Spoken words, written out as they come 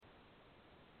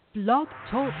Blog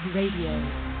Talk Radio.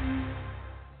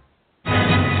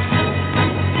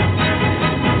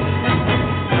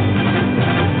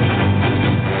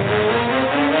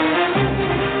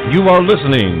 You are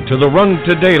listening to the Run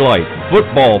to Daylight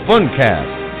Football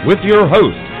Funcast with your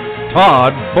host,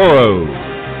 Todd Burrows.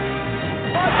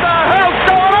 What the hell's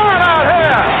going on out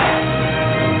here?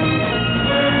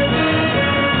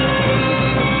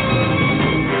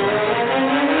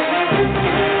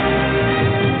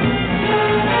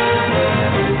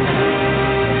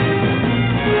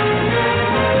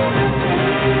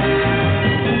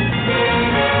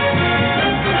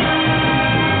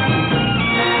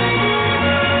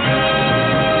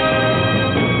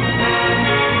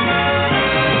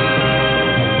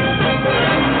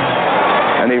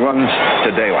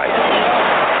 To daylight.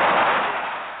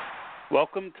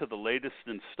 Welcome to the latest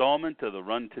installment of the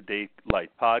Run to Daylight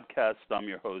podcast. I'm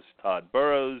your host, Todd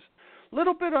Burrows. A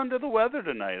little bit under the weather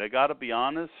tonight, I got to be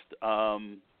honest,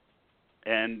 and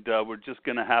we're just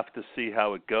going to have to see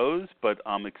how it goes, but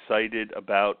I'm excited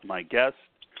about my guest.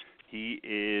 He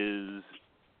is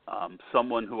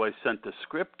someone who I sent a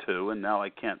script to, and now I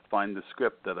can't find the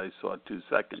script that I saw 2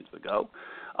 seconds ago.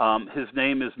 His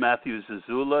name is Matthew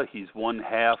Zozula. He's one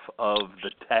half of the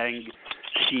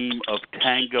team of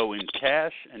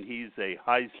Tango&Cash, and he's a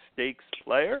High Stakes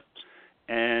player.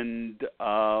 And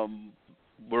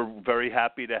we're very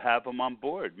happy to have him on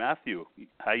board. Matthew,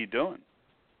 how you doing?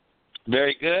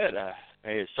 Very good.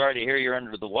 Sorry to hear you're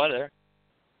under the weather.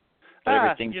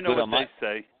 Everything's you know good what on my they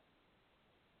say.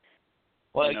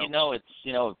 Well, it's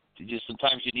just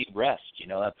sometimes you need rest.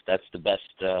 That's the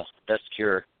best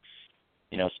cure.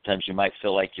 Sometimes you might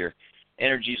feel like your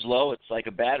energy's low. It's like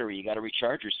a battery. You got to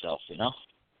recharge yourself,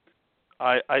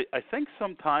 I think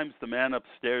sometimes the man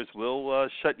upstairs will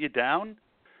shut you down,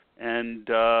 and,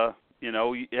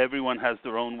 everyone has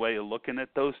their own way of looking at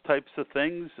those types of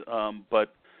things,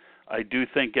 but I do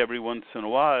think every once in a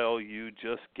while you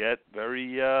just get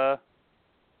you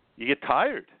get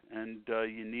tired, and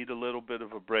you need a little bit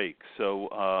of a break. So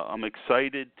I'm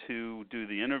excited to do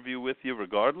the interview with you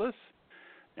regardless.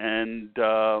 And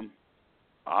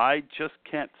I just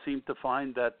can't seem to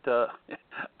find that. There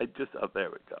we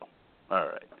go. All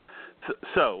right.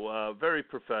 So very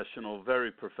professional,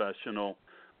 very professional.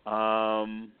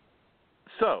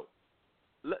 So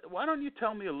why don't you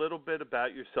tell me a little bit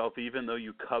about yourself, even though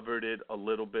you covered it a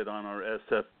little bit on our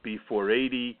SFB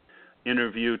 480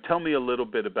 interview. Tell me a little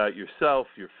bit about yourself,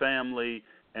 your family,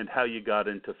 and how you got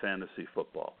into fantasy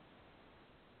football.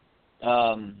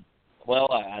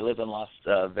 Well, I live in Las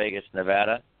Vegas,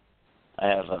 Nevada. I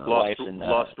have a wife and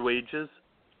lost wages.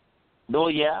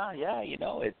 Well, yeah,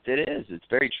 it is. It's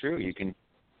very true. You can,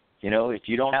 if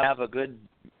you don't have a good,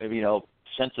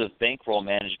 sense of bankroll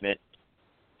management,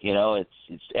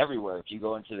 it's everywhere. If you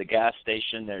go into the gas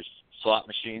station, there's slot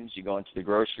machines. You go into the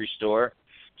grocery store.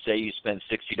 Say you spend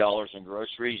 $60 on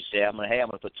groceries. You say, I'm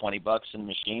gonna put $20 in the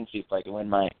machine, see if I can win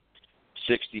my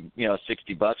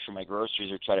 $60 for my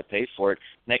groceries or try to pay for it.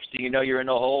 Next thing you know, you're in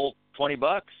the hole $20,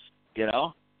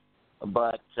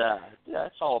 But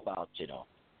it's all about,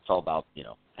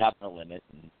 having a limit,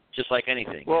 and just like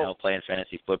anything, playing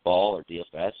fantasy football or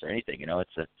DFS or anything,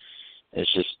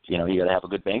 it's just, you got to have a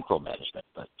good bankroll management.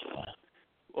 But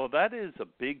well, that is a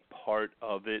big part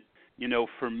of it.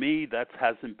 For me, that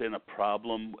hasn't been a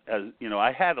problem. As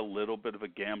I had a little bit of a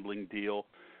gambling deal.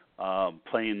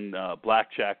 Playing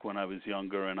blackjack when I was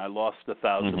younger, and I lost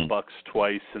 $1,000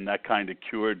 twice, and that kind of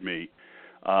cured me.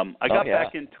 I got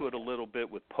back into it a little bit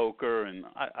with poker, and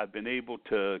I've been able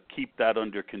to keep that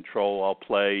under control. I'll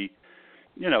play,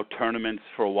 tournaments.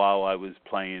 For a while I was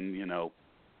playing,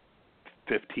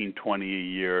 15, 20 a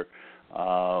year,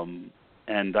 and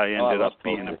I ended up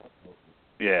being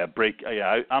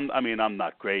I'm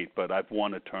not great, but I've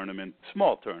won a tournament,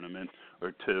 small tournament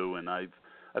or two, and I've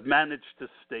managed to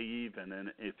stay even,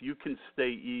 and if you can stay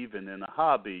even in a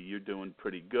hobby, you're doing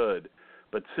pretty good.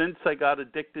 But since I got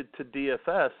addicted to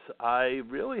DFS, I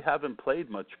really haven't played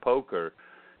much poker.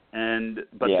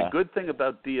 The good thing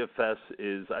about DFS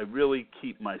is I really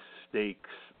keep my stakes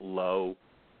low,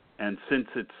 and since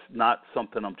it's not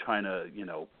something I'm trying to,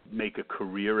 make a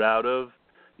career out of,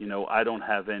 I don't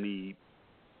have any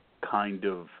kind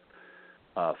of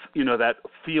that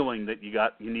feeling that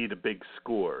you need a big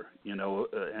score,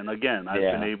 and again, I've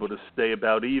been able to stay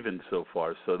about even so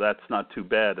far, so that's not too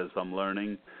bad as I'm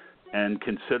learning, and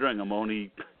considering I'm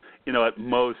only, at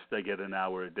most I get an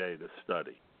hour a day to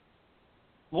study.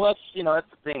 Well, that's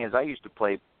the thing is I used to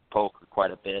play poker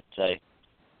quite a bit.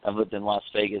 I've lived in Las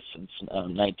Vegas since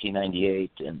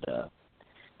 1998, and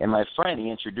my friend, he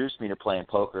introduced me to playing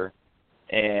poker,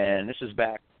 and this is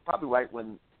back probably right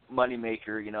when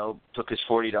moneymaker, took his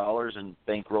 $40 and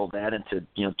bankrolled that into,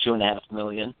 $2.5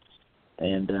 million.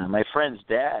 And my friend's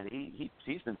dad,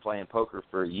 he's been playing poker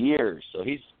for years, so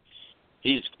he's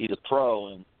a pro,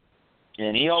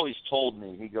 and he always told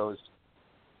me,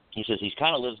 he says he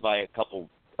kind of lives by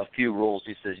a few rules.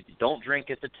 He says, don't drink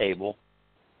at the table,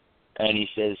 and he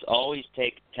says always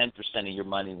take 10% of your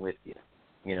money with you.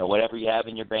 Whatever you have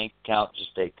in your bank account,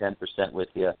 just take 10% with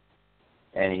you.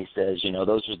 And he says,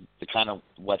 those are the kind of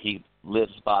what he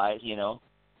lives by, Yeah,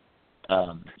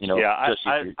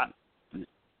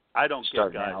 I don't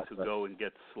get guys who go and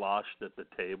get sloshed at the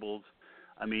tables.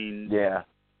 I mean, yeah.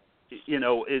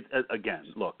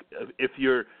 Again, look, if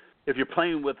you're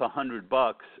playing with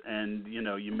 $100 and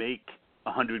you make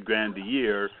 $100,000 a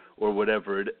year or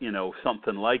whatever,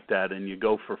 something like that, and you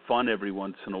go for fun every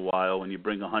once in a while and you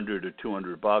bring $100 or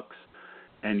 $200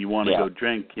 and you want to go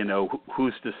drink,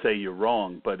 who's to say you're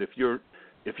wrong? But if you're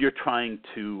trying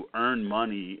to earn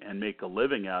money and make a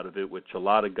living out of it, which a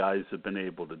lot of guys have been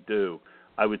able to do,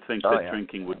 I would think that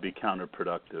drinking would be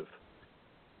counterproductive.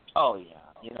 Oh yeah,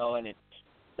 and it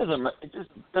just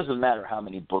doesn't matter how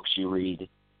many books you read.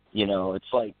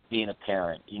 It's like being a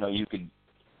parent. You could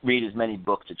read as many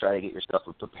books to try to get yourself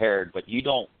prepared, but you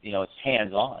don't. It's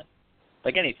hands-on,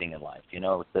 like anything in life.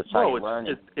 That's how you learn.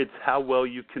 It's how well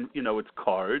you can. It's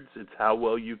cards. It's how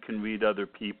well you can read other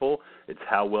people. It's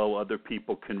how well other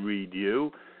people can read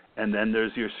you, and then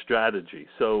there's your strategy.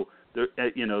 So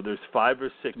there's 5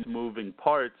 or 6 moving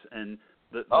parts, and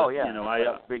I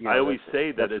always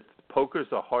say that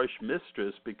poker's a harsh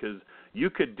mistress because you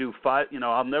could do 5.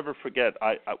 I'll never forget.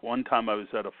 One time I was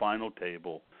at a final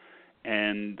table,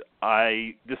 and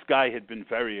this guy had been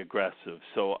very aggressive,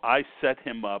 so I set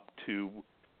him up to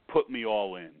put me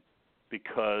all in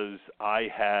because I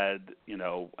had,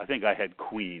 I think I had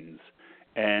queens,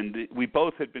 and we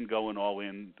both had been going all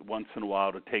in once in a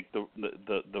while to take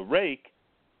the rake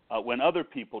when other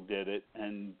people did it,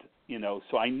 and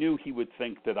so I knew he would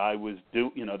think that I was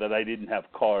that I didn't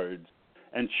have cards,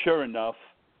 and sure enough,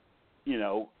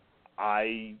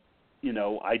 I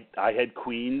had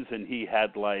queens, and he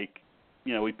had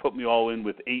he put me all in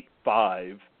with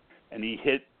 8-5, and he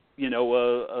hit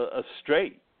a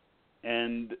straight,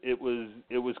 and it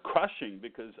was crushing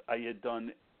because I had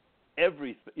done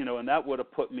everything, and that would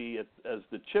have put me as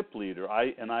the chip leader.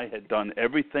 I had done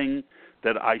everything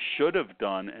that I should have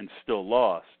done and still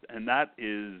lost, and that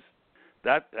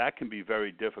can be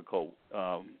very difficult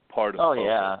part of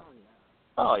poker.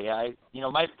 Oh yeah. I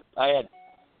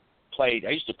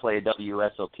used to play a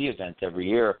WSOP event every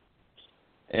year,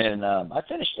 and I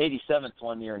finished 87th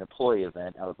one year in an employee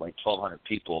event out of 1,200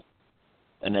 people,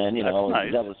 and then That's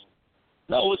nice. it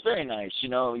was very nice. You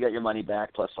got your money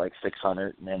back plus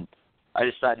 600, and then I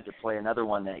decided to play another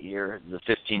one that year, the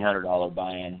 $1,500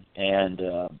 buy-in, and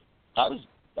I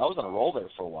was on a roll there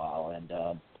for a while, and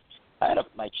I had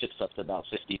my chips up to about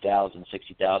 50,000,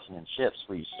 60,000 in chips,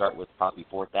 where you start with probably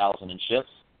 4,000 in chips.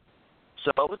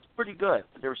 So it was pretty good.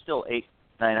 But there were still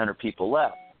 900 people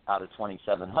left out of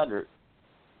 2,700.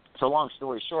 So long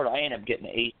story short, I ended up getting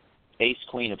the ace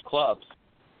queen of clubs,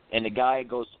 and the guy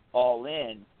goes all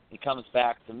in. He comes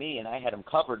back to me, and I had him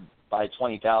covered by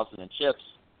 20,000 in chips.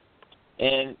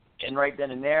 And right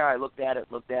then and there, I looked at it.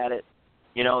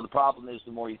 The problem is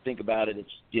the more you think about it,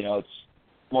 it's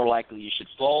more likely you should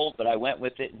fold. But I went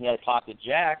with it, and he had pocket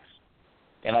jacks,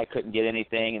 and I couldn't get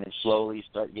anything. And then slowly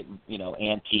started getting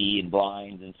ante and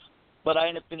blinds. But I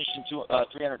ended up finishing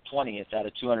 320th out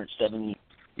of 270,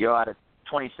 out of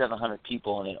 2,700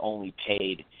 people, and it only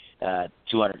paid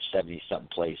 270 something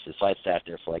places. So I sat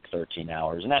there for 13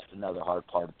 hours, and that's another hard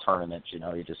part of tournaments.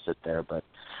 You just sit there. But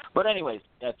anyways,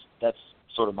 that's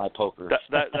sort of my poker.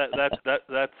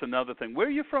 That's another thing. Where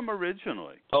are you from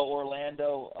originally? Oh,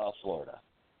 Orlando, Florida.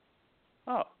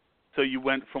 Oh, so you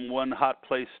went from one hot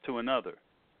place to another.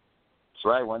 That's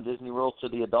right, one Disney World to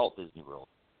the adult Disney World.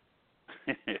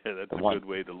 Yeah, that's a good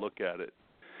way to look at it.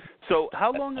 So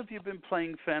how long have you been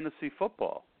playing fantasy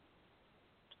football?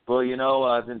 Well,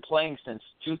 I've been playing since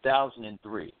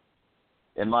 2003.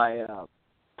 And my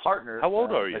partner... How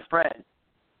old are you? My friend,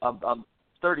 I'm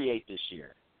 38 this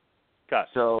year.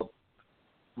 Gotcha. So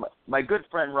my good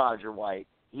friend Roger White,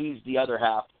 he's the other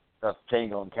half of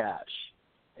Tango&Cash.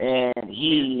 And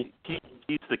he's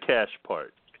the cash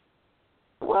part.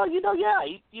 Well, he does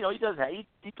that.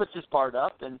 He puts his part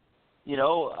up, and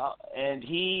and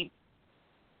he.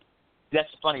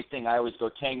 That's the funny thing. I always go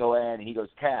Tango and he goes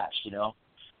Cash,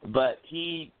 but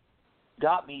he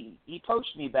got me. He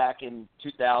poached me back in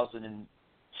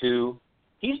 2002.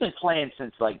 He's been playing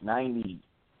since 90,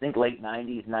 I think late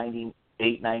 90s,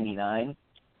 98, 99,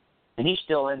 and he's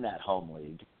still in that home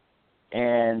league.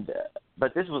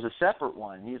 But this was a separate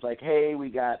one. He's like, hey, we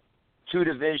got 2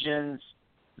 divisions.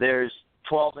 There's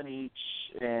 12 in each,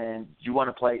 and you want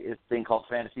to play this thing called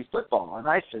fantasy football? And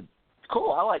I said,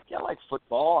 cool. I like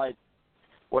football.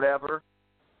 Whatever.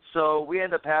 So we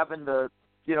ended up having the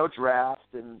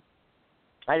draft, and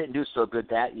I didn't do so good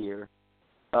that year.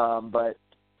 But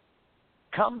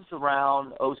comes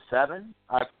around 2007,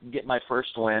 I get my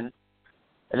first win,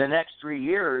 and the next 3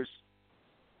 years,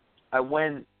 I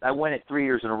win it 3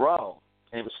 years in a row,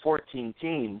 and it was 14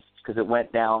 teams because it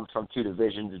went down from 2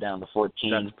 divisions down to 14.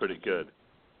 That's pretty good.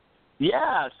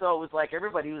 Yeah, so it was like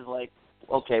everybody was like,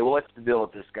 okay, well, what's the deal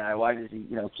with this guy? Why does he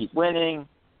keep winning?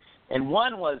 And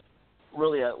one was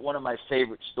really one of my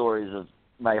favorite stories of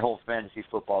my whole fantasy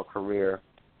football career.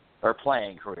 Or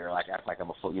playing career, like act like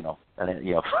I'm a full, NFL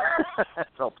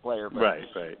player, but right.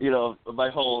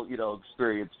 My whole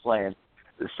experience playing.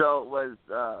 So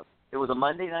it was a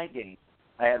Monday night game.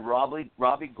 I had Robbie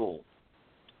Gould.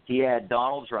 He had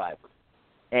Donald Driver,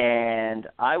 and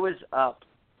I was up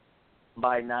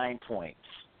by 9 points,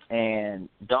 and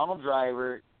Donald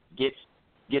Driver gets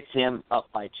him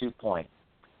up by 2 points,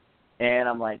 and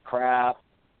I'm like, crap,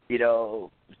 they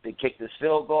kick this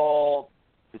field goal,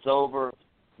 it's over.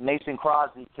 Mason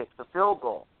Crosby kicks the field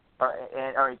goal,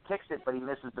 or he kicks it, but he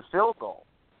misses the field goal.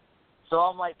 So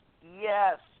I'm like,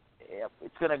 yes,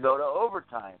 it's going to go to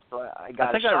overtime. So I got.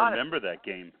 I think I remember that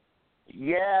game.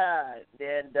 Yeah,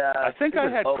 and I think I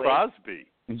had Crosby.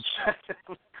 It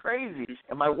was crazy.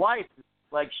 And my wife,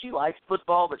 she likes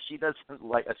football, but she doesn't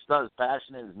it's not as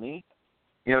passionate as me.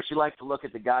 She likes to look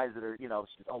at the guys that are,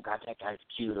 she's, oh God, that guy's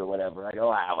cute or whatever. I go,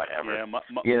 whatever.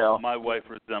 Yeah, my wife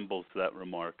resembles that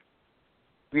remark.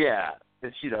 Yeah,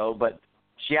 but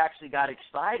she actually got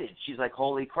excited. She's like,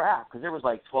 holy crap, because there was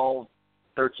like $1,200,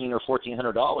 $1,300 or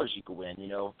 $1,400 you could win,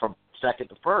 from second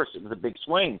to first. It was a big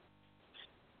swing.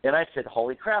 And I said,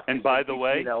 holy crap. And by the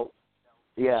way,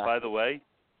 yeah. By the way,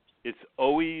 it's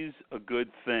always a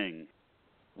good thing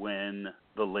when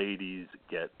the ladies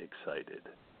get excited.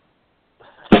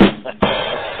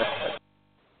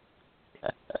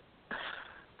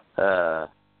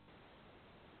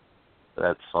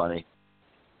 That's funny.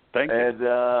 Thank you. And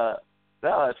no,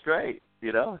 that's great.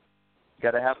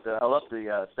 Gotta have to. I love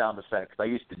the sound effects. I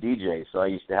used to DJ, so I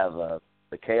used to have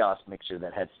the Chaos mixer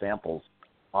that had samples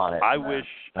on it. I wish.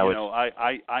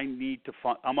 I need to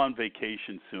find. I'm on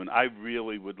vacation soon. I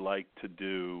really would like to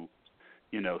do,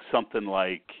 something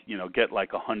like, get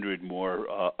like 100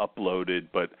 more uploaded,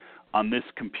 but on this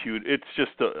computer, it's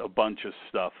just a bunch of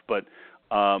stuff. But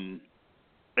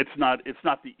it's not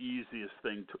the easiest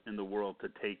thing in the world to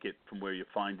take it from where you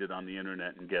find it on the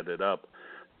internet and get it up.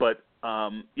 But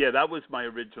that was my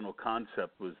original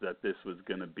concept, was that this was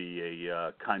going to be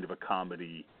a kind of a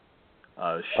comedy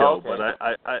show. Okay.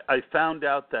 But I found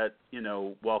out that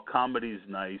while comedy's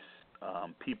nice,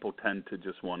 people tend to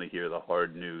just want to hear the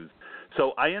hard news.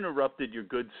 So I interrupted your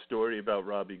good story about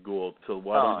Robbie Gould. So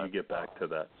why don't you get back to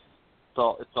that?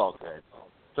 It's all good.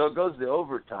 So it goes to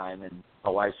overtime, and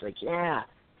my wife's like, yeah.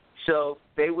 So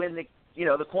they win the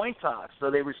coin toss, so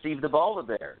they receive the ball, the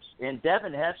Bears. And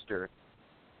Devin Hester,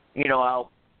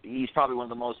 he's probably one of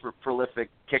the most prolific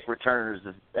kick returners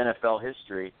of NFL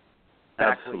history.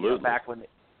 Absolutely. Back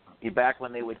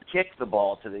when they would kick the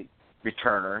ball to the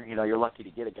returner, you're lucky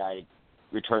to get a guy to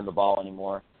return the ball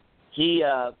anymore. He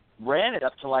ran it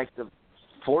up to like the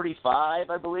 45,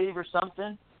 I believe, or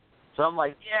something. So I'm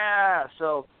like, yeah.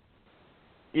 So,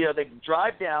 they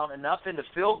drive down enough into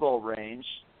field goal range,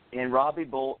 and Robbie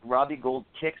Gould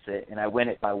kicks it, and I win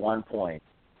it by 1 point.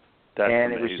 That's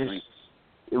and amazing.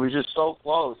 It was just so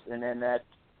close. And then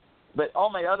but all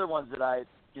my other ones that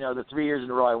the 3 years in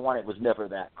a row I won, it was never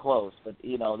that close. But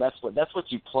that's what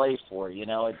you play for,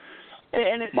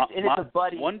 And it's a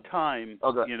buddy. One time,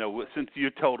 since you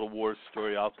told a war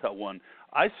story, I'll tell one.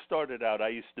 I started out, I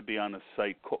used to be on a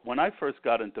site. When I first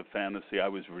got into fantasy, I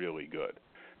was really good.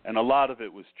 And a lot of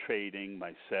it was trading,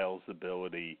 my sales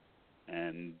ability.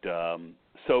 And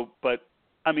but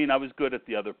I was good at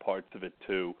the other parts of it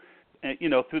too. And,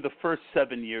 through the first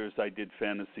 7 years I did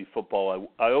fantasy football,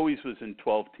 I always was in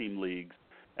 12-team leagues,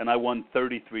 and I won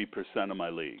 33% of my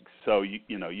leagues. So,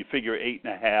 you figure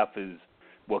 8.5 is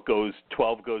what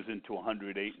 12 goes into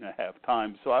 100 8.5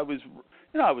 times. So I was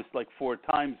like 4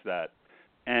 times that.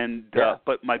 And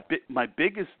but my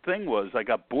biggest thing was I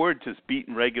got bored just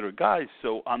beating regular guys.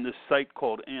 So on this site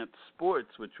called Ant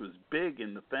Sports, which was big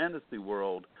in the fantasy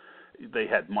world, they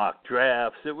had mock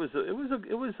drafts. It was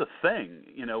a thing.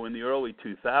 In the early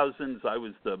 2000s, I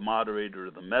was the moderator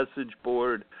of the message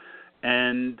board,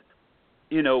 and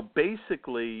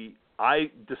basically I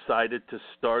decided to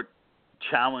start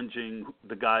challenging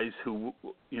the guys who,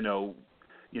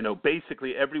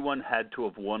 basically everyone had to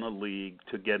have won a league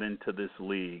to get into this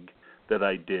league that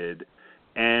I did.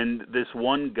 And this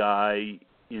one guy,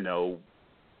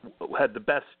 had the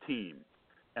best team.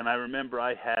 And I remember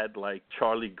I had like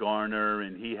Charlie Garner,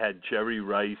 and he had Jerry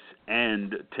Rice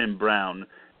and Tim Brown.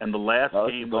 And the last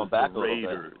game was the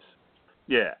Raiders.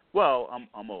 Yeah. Well,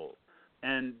 I'm old.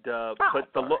 And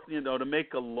but to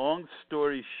make a long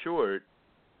story short,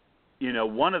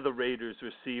 one of the Raiders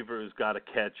receivers got a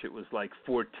catch. It was like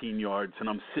 14 yards, and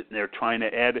I'm sitting there trying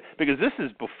to add it because this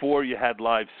is before you had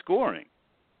live scoring.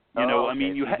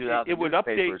 It would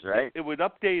update. Right? It would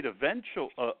update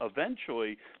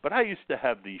eventually, but I used to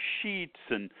have these sheets,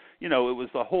 and it was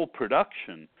the whole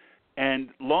production. And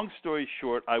long story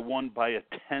short, I won by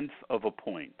 1/10 of a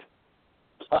point.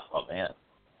 Oh man!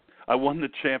 I won the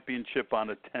championship on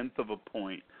 1/10 of a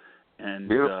point, and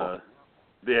beautiful.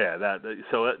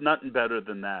 So nothing better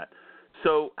than that.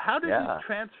 So how did you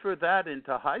transfer that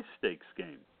into high stakes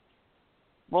game?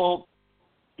 Well,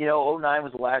 2009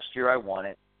 was the last year I won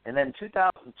it. And then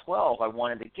 2012, I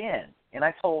won it again. And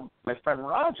I told my friend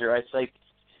Roger, I was like,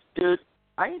 dude,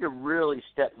 I need to really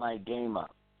step my game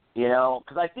up,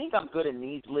 because I think I'm good in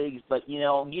these leagues, but,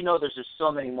 there's just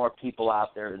so many more people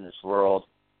out there in this world,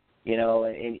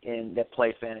 and that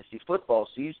play fantasy football.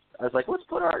 So I was like, let's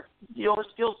put our,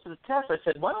 skills to the test. I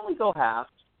said, why don't we go halves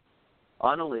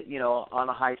on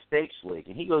a high stakes league?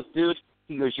 And he goes, dude,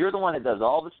 you're the one that does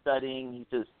all the studying. He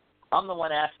says, I'm the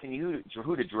one asking you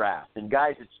who to draft. And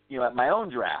guys, it's, at my own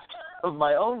draft of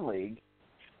my own league,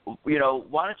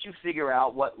 why don't you figure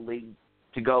out what league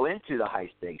to go into the high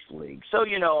stakes league? So,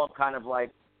 I'm kind of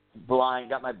like blind,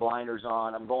 got my blinders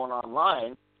on. I'm going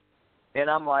online, and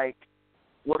I'm like,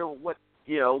 what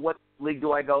league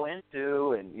do I go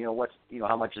into? And, what's,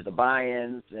 how much are the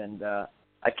buy-ins? And I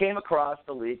came across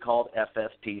a league called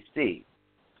FFPC.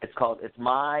 It's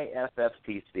myffpc.com.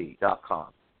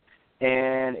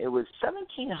 And it was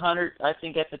 $1,700, I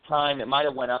think, at the time. It might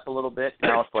have went up a little bit.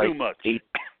 Now it's like too much.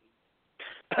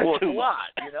 Well, it's a lot,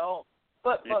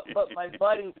 But my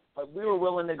buddy, we were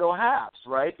willing to go halves,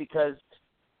 right? Because,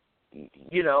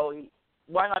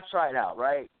 why not try it out,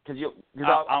 right?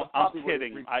 I'm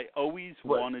kidding. I always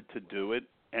wanted to do it,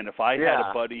 and if I had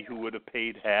a buddy who would have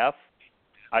paid half,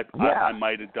 I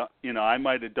might have done. I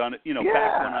might have done it.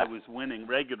 Back when I was winning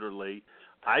regularly,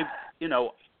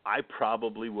 I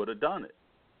probably would have done it.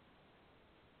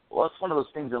 Well, it's one of those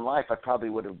things in life I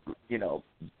probably would have,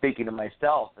 thinking to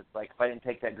myself, it's like if I didn't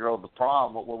take that girl to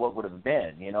prom, what would have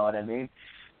been, you know what I mean?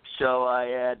 So I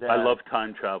had... I love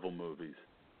time travel movies.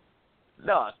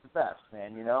 No, it's the best,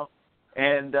 man,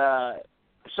 And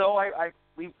so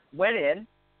we went in,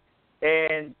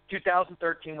 and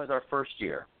 2013 was our first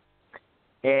year.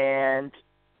 And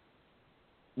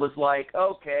was like,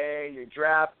 okay, you're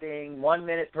drafting 1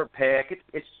 minute per pick.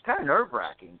 It's kind of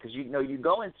nerve-wracking because, you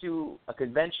go into a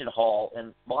convention hall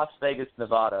in Las Vegas,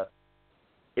 Nevada.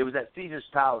 It was at Caesar's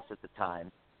Palace at the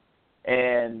time.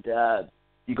 And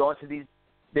you go into these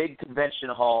big convention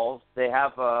halls. They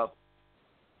have a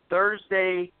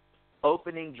Thursday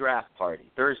opening draft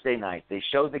party, Thursday night. They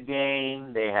show the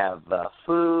game. They have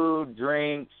food,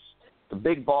 drinks, the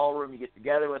big ballroom. You get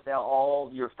together with all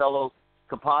your fellow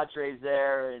compadres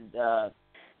there, and the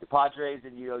Padres,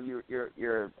 and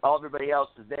you're all everybody else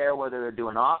is there, whether they're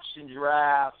doing auction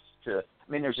drafts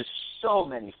there's just so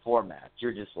many formats.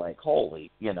 You're just like, holy,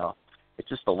 it's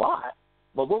just a lot.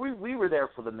 But we were there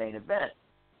for the main event,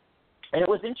 and it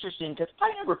was interesting because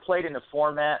I never played in a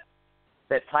format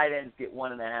that tight ends get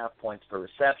 1.5 points per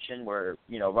reception, where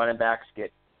running backs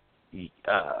get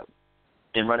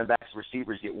and running backs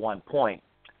receivers get 1 point,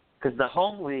 because the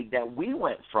home league that we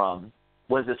went from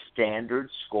was a standard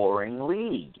scoring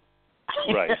league.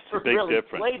 Right, it's a big really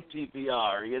difference. Played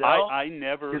PPR, I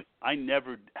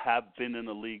never have been in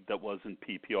a league that wasn't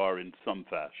PPR in some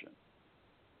fashion.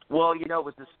 Well, it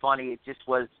was just funny. It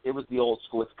was the old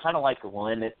school. It's kind of like a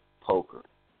limit poker.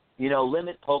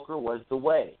 Limit poker was the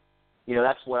way.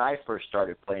 That's when I first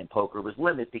started playing poker, was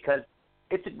limit, because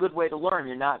it's a good way to learn.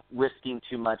 You're not risking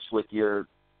too much with your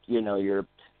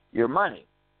money.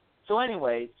 So,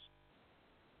 anyways,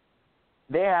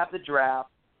 they have the draft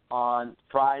on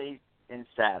Friday and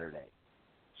Saturday.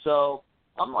 So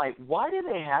I'm like, why do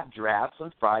they have drafts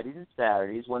on Fridays and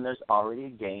Saturdays when there's already a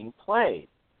game played?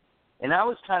 And I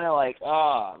was kind of like, it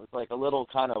was like a little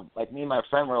kind of like me and my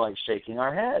friend were like shaking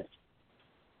our heads.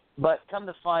 But come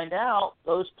to find out,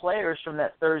 those players from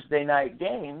that Thursday night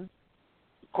game,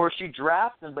 of course you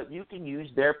draft them, but you can use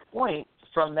their points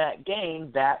from that game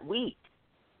that week.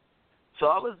 So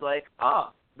I was like,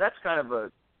 that's kind of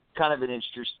an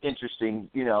interesting,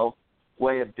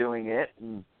 way of doing it.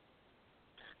 And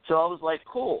so I was like,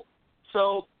 cool.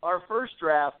 So our first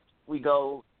draft, we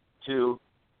go to,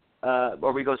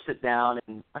 or we go sit down,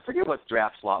 and I forget what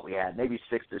draft slot we had, maybe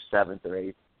 6th or 7th or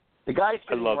 8th. The guy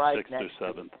sitting right next to 6th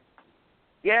or 7th.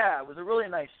 Yeah, it was a really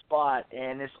nice spot,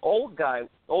 and this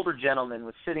older gentleman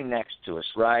was sitting next to us,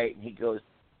 right? And he goes,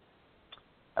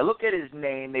 I look at his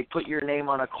name. They put your name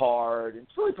on a card.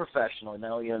 It's really professional, you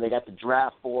know. They got the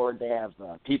draft board. They have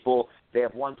people. They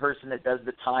have one person that does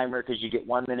the timer because you get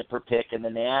 1 minute per pick, and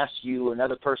then they ask you,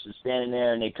 another person standing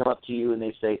there, and they come up to you and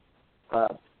they say,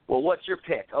 well, what's your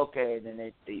pick? Okay, and then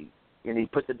they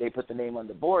put the name on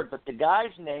the board, but the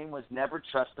guy's name was Never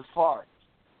Trust a Fart.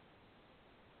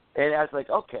 And I was like,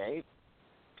 okay.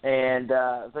 And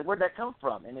I was like, where'd that come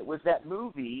from? And it was that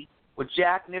movie with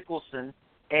Jack Nicholson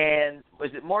and was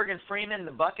it Morgan Freeman,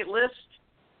 The Bucket List?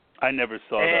 I never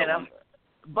saw that one.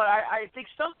 But I think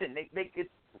something.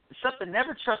 Something,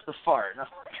 Never Trust a Fart. And I'm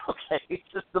like, okay,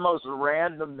 it's just the most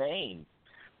random name.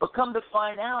 But come to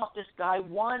find out, this guy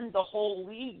won the whole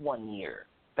league one year,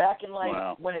 back in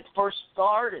when it first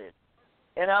started.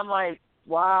 And I'm like,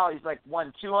 wow, he's like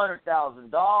won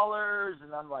 $200,000,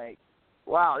 and I'm like,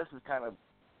 wow, this is kind of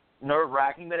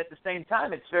nerve-wracking, but at the same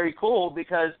time, it's very cool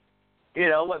because, you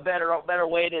know, what better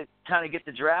way to kind of get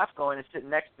the draft going is sitting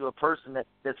next to a person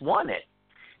that's won it.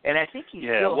 And I think he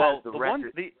still has the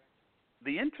record.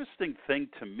 The interesting thing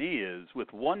to me is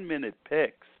with 1 minute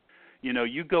picks, you know,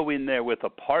 you go in there with a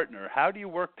partner. How do you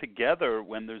work together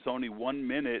when there's only 1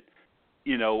 minute,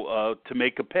 you know, to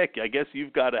make a pick? I guess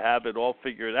you've got to have it all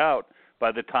figured out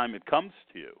by the time it comes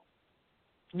to you.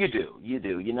 You do.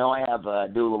 You know, I have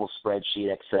do a little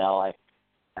spreadsheet, Excel.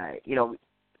 I you know,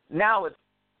 now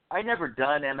I never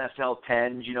done MFL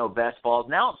 10s, you know, best balls.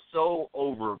 Now I'm so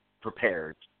over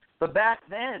prepared. But back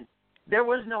then, there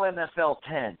was no MFL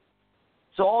 10.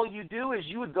 So all you do is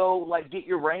you would go like get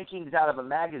your rankings out of a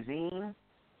magazine,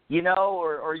 you know,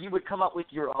 or you would come up with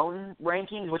your own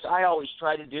rankings, which I always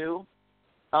try to do.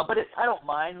 But I don't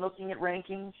mind looking at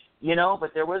rankings, you know,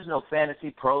 but there was no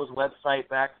Fantasy Pros website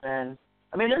back then.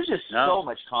 I mean, there's just so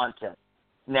much content.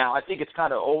 Now, I think it's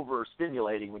kind of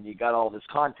overstimulating when you got all this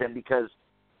content because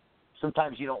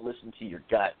sometimes you don't listen to your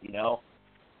gut, you know.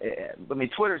 I mean,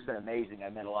 Twitter's been amazing. I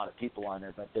met a lot of people on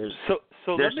there, but there's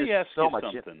let me ask so you much.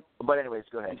 something. But anyways,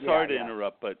 go ahead. I'm sorry to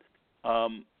interrupt, but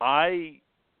I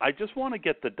just want to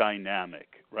get the dynamic,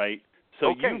 right? So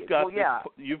okay.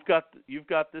 you've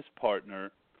got this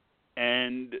partner,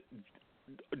 and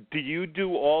do you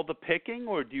do all the picking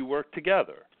or do you work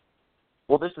together?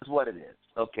 Well, this is what it is.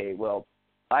 Okay, well,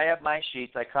 I have my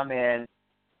sheets. I come in.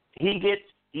 He gets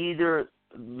either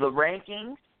the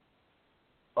rankings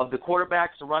of the quarterbacks,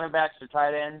 the running backs, the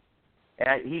tight ends,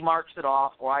 and he marks it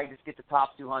off, or I just get the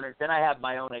top 200. Then I have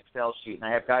my own Excel sheet, and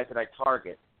I have guys that I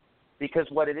target. Because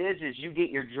what it is you get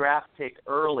your draft pick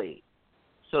early.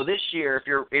 So this year,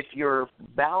 if your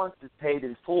balance is paid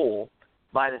in full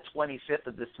by the 25th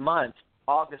of this month,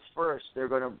 August 1st, they're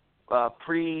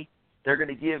going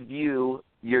to give you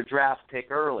your draft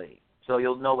pick early, so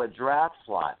you'll know a draft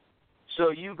slot.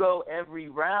 So you go every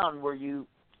round where you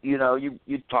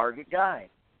target guys.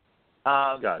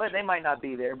 Gotcha. But they might not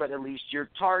be there, but at least you're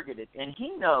targeted. And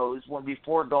he knows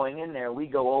before going in there, we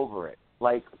go over it.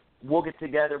 Like, we'll get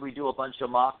together, we do a bunch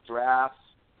of mock drafts.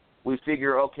 We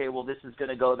figure, okay, well, this is going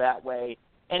to go that way.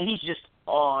 And he's just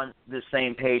on the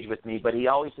same page with me. But he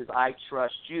always says, I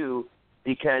trust you,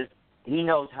 because he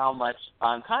knows how much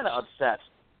I'm kind of obsessed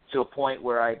to a point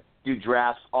where I do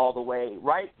drafts all the way.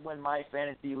 Right when my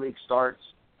fantasy league starts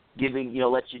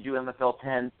lets you do MFL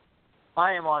 10,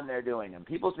 I am on there doing them.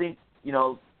 People think,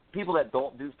 people that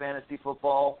don't do fantasy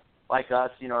football like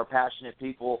us, are passionate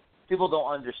people. People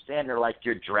don't understand. They're like,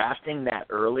 you're drafting that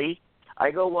early?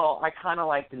 I go, well, I kind of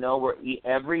like to know where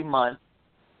every month,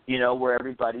 where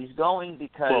everybody's going,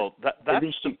 because that's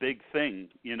the big thing,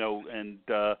 and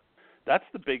that's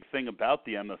the big thing about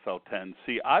the MFL 10.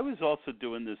 See, I was also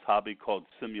doing this hobby called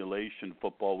simulation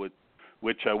football,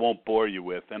 which I won't bore you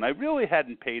with, and I really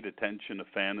hadn't paid attention to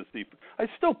fantasy. I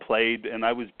still played, and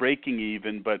I was breaking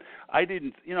even, but I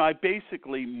didn't, I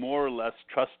basically more or less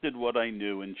trusted what I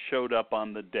knew and showed up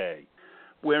on the day.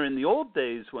 Where in the old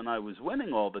days when I was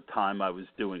winning all the time, I was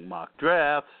doing mock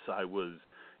drafts. I was,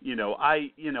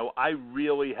 I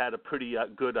really had a pretty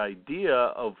good idea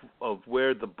of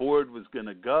where the board was going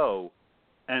to go.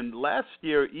 And last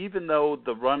year, even though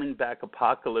the running back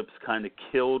apocalypse kind of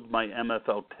killed my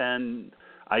MFL 10,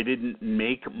 I didn't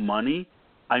make money.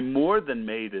 I more than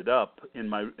made it up in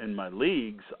my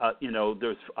leagues. I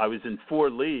was in 4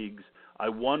 leagues. I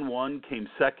won one, came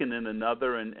second in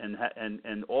another,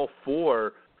 and all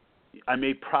 4, I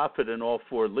made profit in all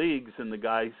 4 leagues, and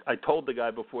I told the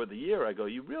guy before the year, I go,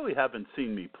 you really haven't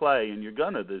seen me play, and you're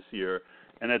gonna this year.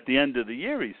 And at the end of the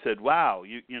year, he said, wow,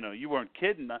 you weren't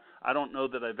kidding. I don't know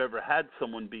that I've ever had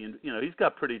someone he's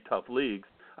got pretty tough leagues.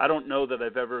 I don't know that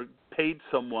I've ever paid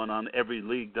someone on every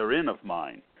league they're in of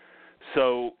mine.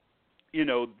 So,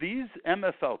 these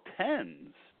MFL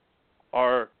 10s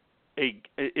are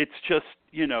it's just,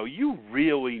 you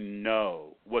really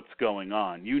know what's going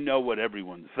on. You know what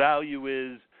everyone's value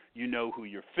is. You know who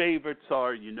your favorites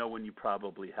are. You know when you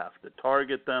probably have to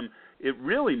target them. It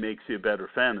really makes you a better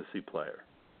fantasy player.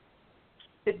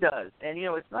 It does. And,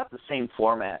 it's not the same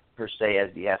format, per se, as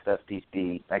the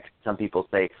FFPC. Like some people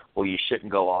say, well, you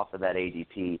shouldn't go off of that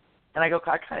ADP. And I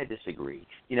kind of disagree.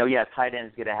 Tight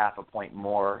ends get a half a point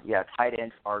more. Yeah, tight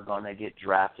ends are going to get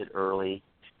drafted early.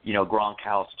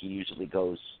 Gronkowski usually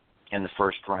goes in the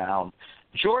first round.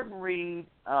 Jordan Reed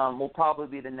will probably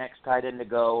be the next tight end to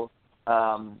go.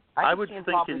 I would think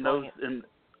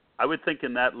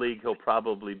in that league he'll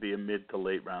probably be a mid to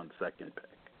late round second pick.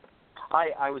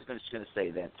 I was just going to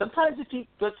say that. Sometimes if he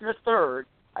gets in the third,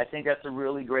 I think that's a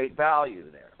really great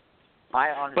value there.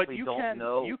 I honestly don't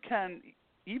know. You can,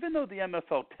 even though the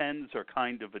MFL 10s are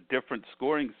kind of a different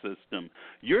scoring system,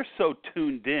 you're so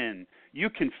tuned in, you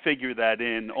can figure that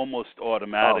in almost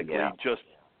automatically. Oh, yeah. Just,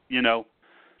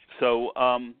 So,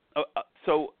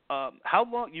 how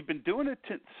long you've been doing it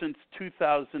since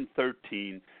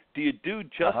 2013? Do you do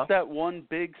just that one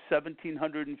big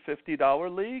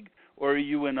 $1,750 league, or are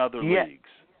you in other leagues?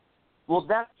 Well,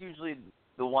 that's usually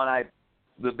the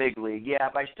big league. Yeah,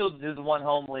 but I still do the one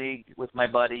home league with my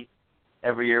buddy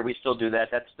every year. We still do that.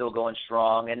 That's still going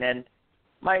strong. And then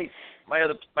my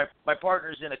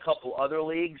partner's in a couple other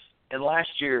leagues. And last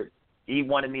year he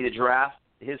wanted me to draft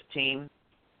his team.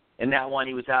 And that one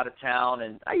he was out of town,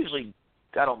 and I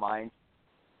don't mind.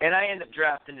 And I ended up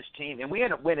drafting this team, and we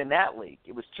ended up winning that league.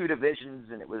 It was 2 divisions,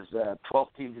 and it was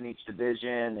 12 teams in each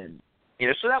division, and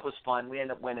so that was fun. We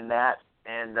ended up winning that,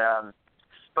 and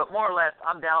but more or less,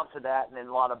 I'm down to that, and then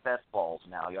a lot of best balls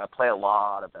now. I play a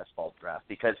lot of best ball draft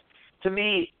because, to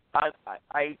me, I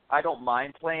don't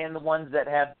mind playing the ones that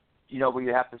have where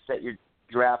you have to set your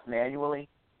draft manually,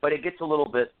 but it gets a little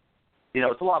bit.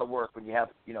 It's a lot of work when you have,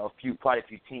 quite a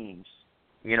few teams.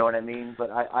 You know what I mean? But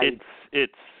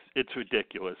it's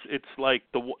ridiculous. It's like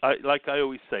like I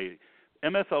always say,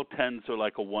 MFL 10s are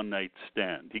like a one-night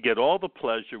stand. You get all the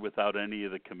pleasure without any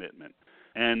of the commitment.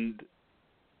 And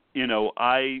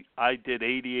I did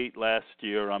 88 last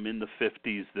year. I'm in the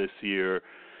 50s this year,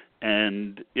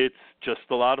 and it's just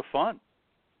a lot of fun.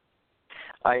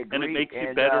 I agree. And it makes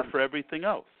you better for everything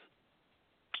else.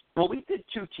 Well, we did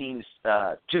 2 teams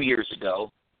 2 years ago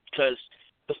because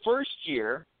the first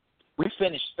year we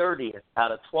finished 30th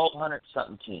out of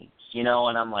 1,200-something teams,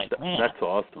 and I'm like, man. That's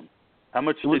awesome. How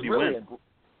much did you win?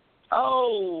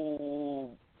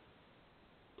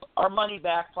 Our money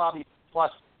back probably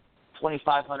plus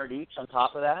 $2,500 each on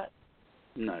top of that.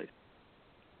 Nice.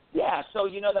 Yeah, so,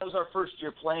 that was our first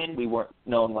year playing. We weren't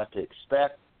knowing what to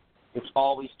expect. It's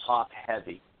always top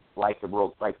heavy, like the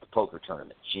poker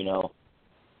tournaments,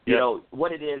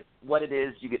 what it is,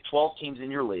 you get 12 teams in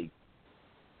your league.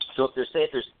 So if there's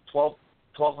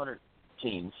 1,200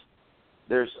 teams,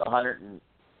 there's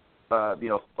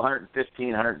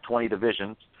 115, 120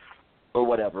 divisions or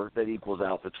whatever that equals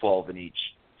out to 12 in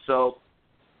each. So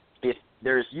if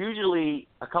there's usually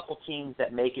a couple teams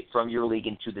that make it from your league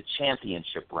into the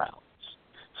championship rounds.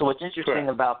 So what's interesting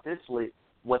about this league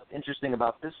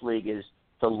is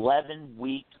the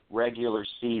 11-week regular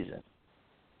season.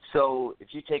 So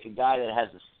if you take a guy that has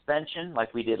a suspension,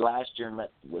 like we did last year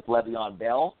with Le'Veon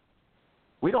Bell,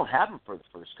 we don't have him for the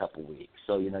first couple weeks.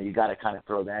 So, you got to kind of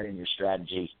throw that in your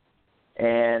strategy.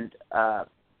 And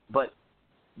but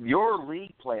your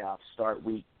league playoffs start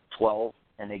week 12,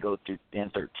 and they go to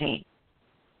 13.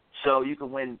 So you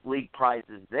can win league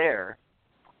prizes there.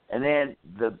 And then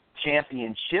the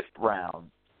championship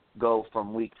round go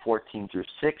from week 14 through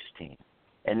 16.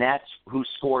 And that's who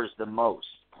scores the most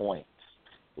points.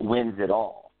 Wins it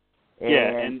all.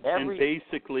 And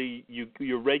basically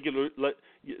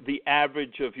the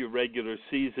average of your regular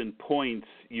season points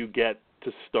you get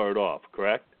to start off,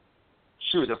 correct?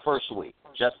 Sure, the first week,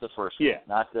 just the first week,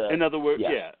 not the. In other words,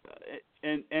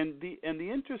 And the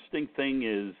interesting thing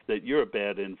is that you're a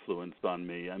bad influence on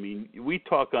me. I mean, we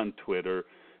talk on Twitter,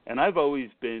 and I've always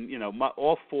been,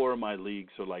 all 4 of my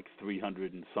leagues are like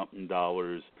 $300 and something.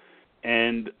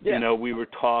 And we were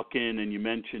talking, and you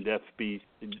mentioned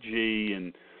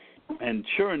FBG, and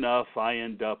sure enough, I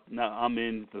end up now. I'm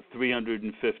in the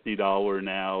 $350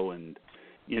 now, and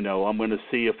I'm going to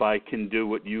see if I can do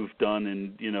what you've done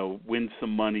and, win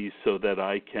some money so that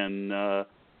I can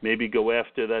maybe go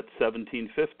after that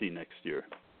 $1,750 next year.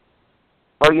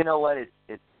 Well, you know what?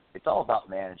 It's all about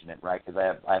management, right? Because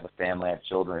I have a family, I have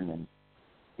children, and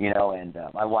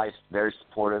my wife's very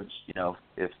supportive.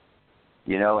 If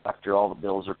after all the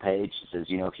bills are paid, she says,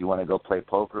 if you want to go play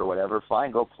poker or whatever,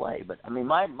 fine, go play. But I mean,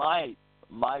 my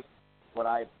what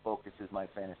I focus is my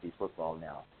fantasy football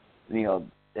now.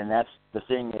 And that's the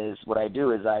thing is what I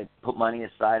do is I put money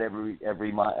aside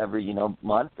every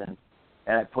month and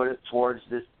I put it towards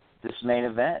this main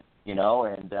event,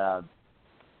 and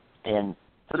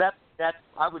so that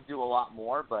I would do a lot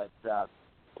more, but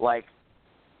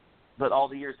all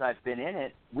the years I've been in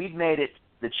it, we've made it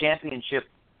the championship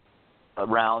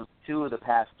round 2 of the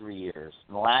past 3 years.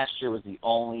 And last year was the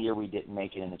only year we didn't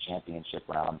make it in the championship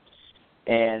round.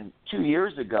 And 2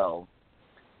 years ago,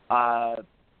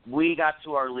 we got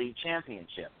to our league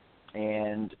championship,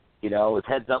 and it was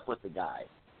heads up with the guy,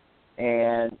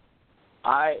 and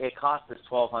it cost us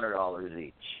 $1,200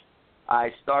 each.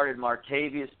 I started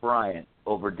Martavius Bryant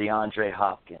over DeAndre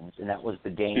Hopkins, and that was the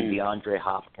game. DeAndre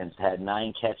Hopkins had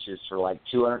 9 catches for like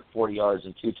 240 yards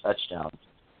and 2 touchdowns,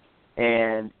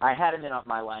 and I had him in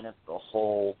my lineup the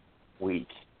whole week.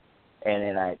 And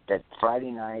then that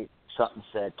Friday night, something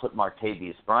said put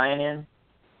Martavius Bryant in.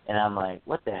 And I'm like,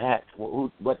 what the heck?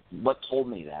 What told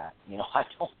me that? I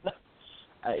don't know.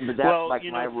 But that's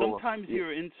my rule. Sometimes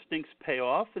your instincts pay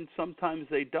off, and sometimes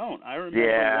they don't. I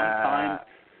remember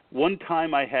one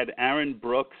time I had Aaron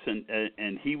Brooks,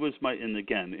 and he was and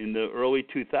again, in the early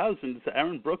 2000s,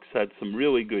 Aaron Brooks had some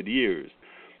really good years.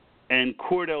 And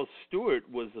Cordell Stewart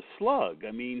was a slug.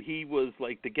 I mean, he was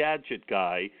like the gadget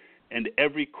guy, and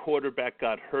every quarterback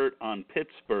got hurt on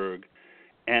Pittsburgh.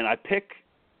 And I pick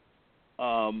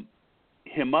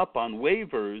him up on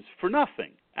waivers for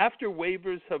nothing. After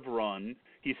waivers have run,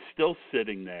 he's still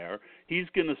sitting there. He's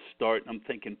going to start, and I'm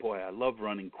thinking, boy, I love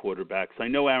running quarterbacks. I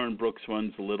know Aaron Brooks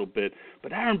runs a little bit,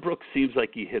 but Aaron Brooks seems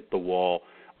like he hit the wall.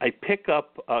 I pick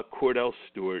up Cordell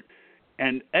Stewart,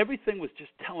 and everything was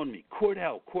just telling me,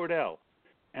 Cordell.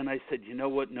 And I said, you know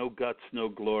what, no guts, no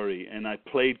glory. And I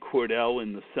played Cordell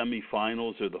in the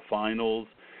semifinals or the finals,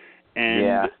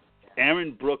 and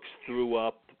Aaron Brooks threw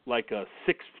up like a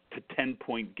 6 to 10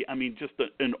 point game. I mean, just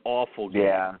an awful game.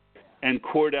 Yeah. And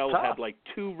Cordell had like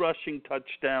 2 rushing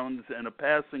touchdowns and a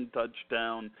passing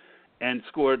touchdown, and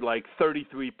scored like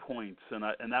 33 points. And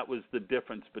that was the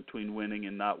difference between winning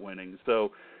and not winning.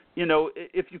 So,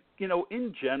 if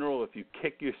in general, if you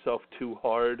kick yourself too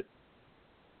hard,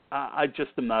 I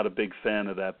just am not a big fan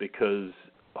of that, because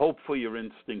hopefully your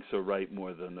instincts are right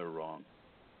more than they're wrong.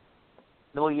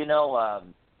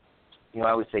 Well,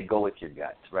 I always say go with your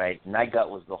guts, right? And my gut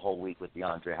was the whole week with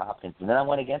DeAndre Hopkins. And then I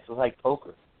went against it like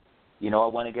poker. I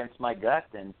went against my gut,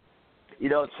 and,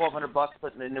 $1,200,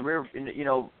 but in the rear,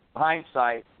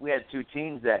 hindsight, we had 2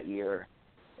 teams that year.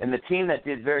 And the team that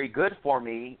did very good for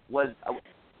me was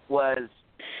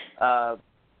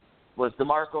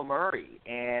DeMarco Murray.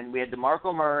 And we had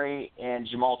DeMarco Murray and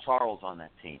Jamal Charles on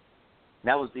that team. And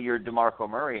that was the year DeMarco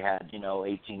Murray had,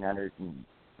 1,800 and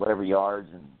whatever yards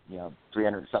and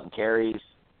 300-something carries,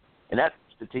 and that's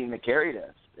the team that carried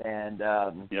us. And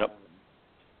and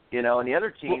the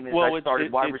other team is I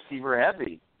started wide receiver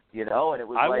heavy, and it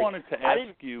was. I wanted to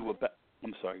ask you about.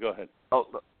 I'm sorry. Go ahead. Oh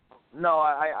no,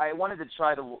 I wanted to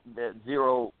try the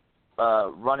zero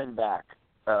running back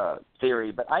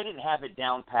theory, but I didn't have it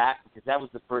down pat, because that was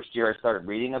the first year I started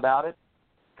reading about it.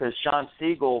 Because Sean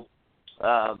Siegel,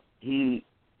 I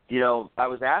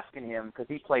was asking him, because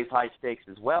he plays High Stakes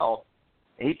as well.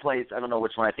 He plays, I don't know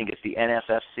which one, I think it's the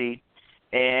NFFC.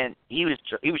 And he was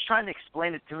trying to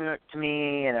explain it to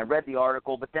me, and I read the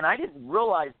article, but then I didn't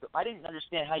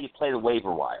understand how you play the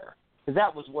waiver wire, because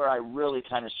that was where I really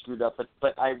kind of screwed up.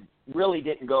 But I really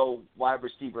didn't go wide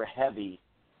receiver heavy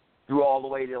through all the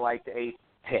way to like the 8th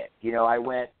pick.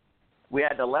 We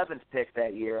had the 11th pick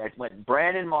that year. I went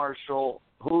Brandon Marshall,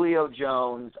 Julio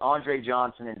Jones, Andre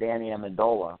Johnson, and Danny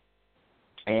Amendola.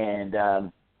 And,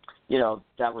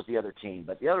 that was the other team.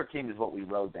 But the other team is what we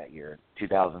rode that year,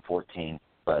 2014.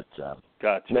 But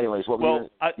gotcha. Anyways,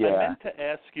 I meant to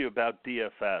ask you about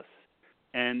DFS.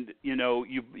 And,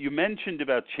 you mentioned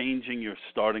about changing your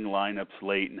starting lineups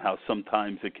late and how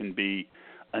sometimes it can be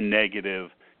a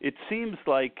negative. It seems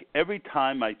like every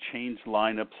time I change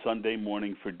lineups Sunday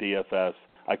morning for DFS,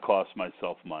 I cost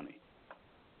myself money.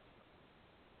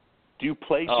 Do you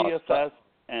play DFS?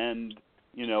 And,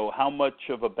 how much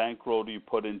of a bankroll do you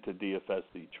put into DFS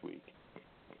each week?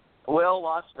 Well,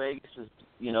 Las Vegas is,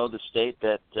 the state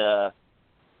that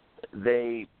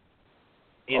they,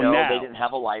 they didn't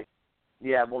have a license.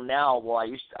 I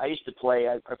used to play.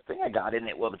 I think I got in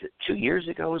it. What was it? 2 years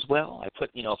ago as well. I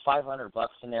put $500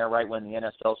 in there right when the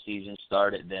NFL season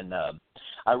started. Then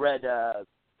I read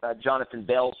Jonathan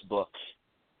Bell's book.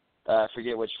 I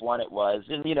forget which one it was,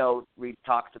 and we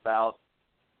talked about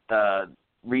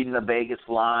reading the Vegas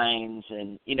lines,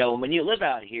 and when you live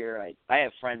out here, I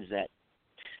have friends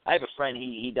I have a friend.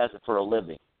 He does it for a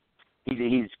living.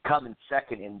 He's coming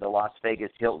second in the Las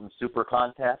Vegas Hilton Super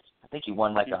Contest. I think he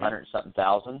won like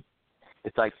 $100,000.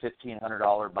 It's like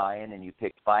 $1,500 buy-in, and you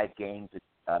pick 5 games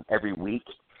every week,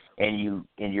 and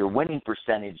your winning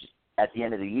percentage at the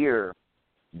end of the year,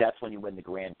 that's when you win the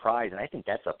grand prize, and I think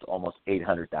that's up to almost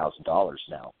 $800,000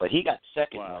 now. But he got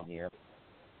second one year,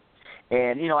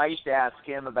 and I used to ask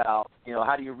him about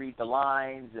how do you read the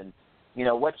lines, and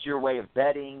what's your way of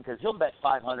betting, because he'll bet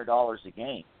 $500 a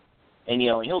game. And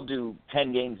he'll do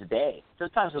 10 games a day.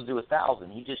 Sometimes he'll do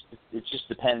 1,000. It just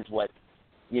depends what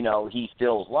he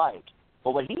feels like.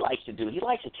 But what he likes to do, he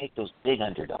likes to take those big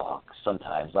underdogs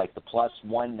sometimes, like the plus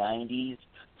 190s.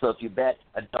 So if you bet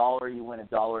 $1, you win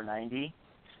 $1.90.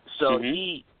 So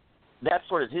that's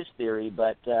sort of his theory.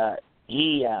 But so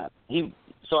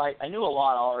I knew a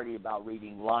lot already about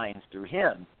reading lines through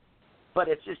him. But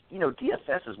it's just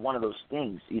DFS is one of those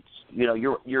things. It's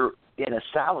you're in a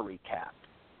salary cap.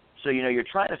 So, you're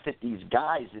trying to fit these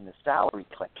guys in the salary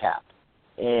cap.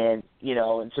 And,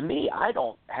 and to me, I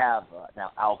don't have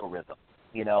now algorithm,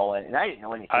 and I didn't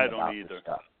know anything about this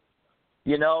stuff.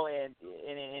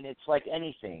 And it's like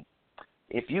anything.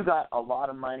 If you got a lot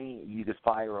of money, you could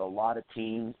fire a lot of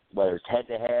teams, whether it's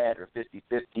head-to-head or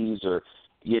 50-50s or,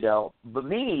 But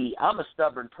me, I'm a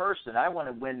stubborn person. I want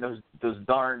to win those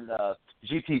darn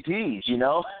GPPs,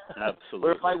 Absolutely.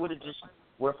 Or if I would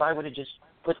have just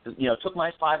took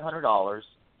my $500,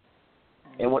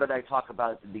 and what did I talk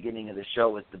about at the beginning of the show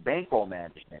with the bankroll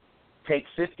management? Take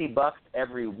 $50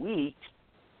 every week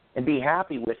and be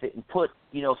happy with it, and put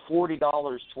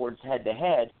 $40 towards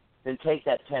head-to-head, then take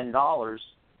that $10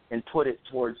 and put it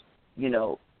towards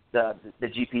the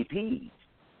GPPs.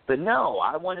 But no,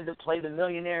 I wanted to play the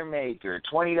Millionaire Maker,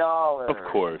 $20.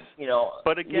 Of course.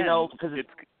 But again, because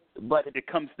it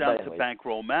comes down to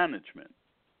bankroll management.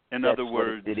 In other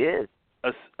words, it is.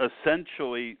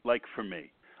 Essentially, like for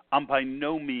me, I'm by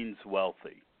no means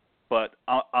wealthy, but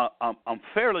I'm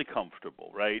fairly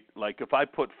comfortable, right? Like if I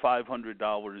put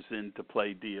 $500 in to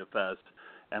play DFS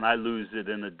and I lose it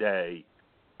in a day,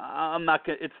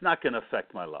 it's not going to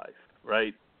affect my life,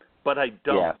 right? But I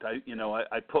don't. Yeah.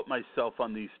 I put myself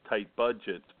on these tight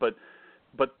budgets, but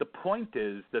the point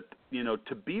is that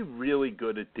to be really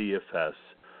good at DFS,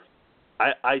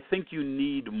 I think you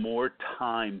need more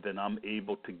time than I'm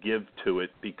able to give to it,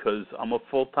 because I'm a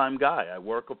full-time guy. I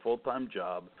work a full-time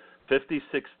job, 50,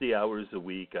 60 hours a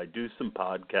week. I do some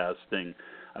podcasting.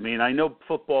 I mean, I know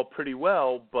football pretty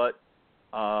well, but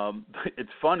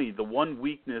it's funny. The one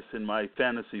weakness in my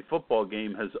fantasy football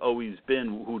game has always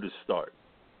been who to start,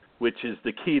 which is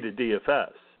the key to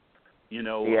DFS.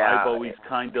 I've always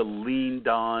kind of leaned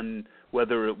on,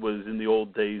 whether it was in the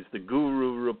old days the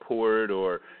Guru Report,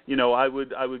 or I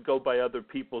would go by other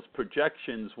people's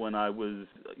projections when I was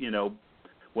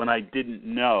when I didn't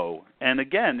know. And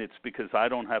again, it's because I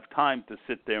don't have time to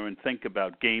sit there and think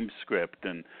about game script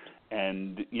and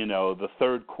the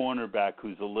third cornerback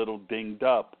who's a little dinged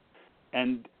up.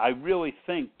 And I really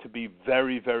think to be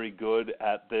very, very good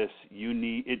at this,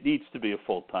 it needs to be a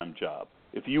full-time job.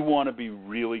 If you want to be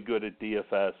really good at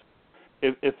DFS,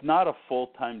 if not a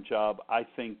full-time job, I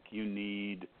think you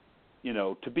need,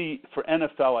 for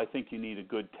NFL, I think you need a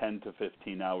good 10 to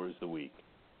 15 hours a week.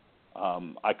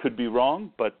 I could be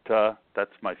wrong, but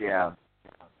that's my feeling. Yeah.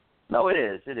 No, it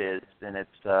is. And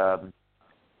it's,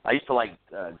 I used to like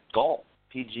golf,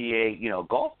 PGA,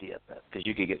 golf DFS, because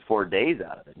you could get 4 days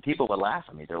out of it. And people would laugh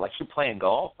at me. They're like, you're playing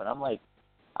golf? And I'm like,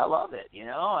 I love it,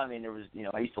 I mean, there was,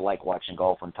 I used to like watching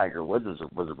golf when Tiger Woods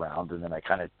was around, and then I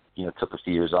kind of, took a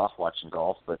few years off watching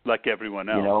golf. But like everyone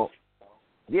else.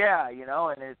 Yeah,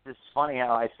 and it's just funny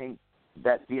how I think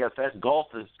that DFS golf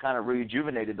has kind of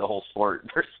rejuvenated the whole sport,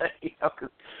 per se.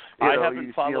 I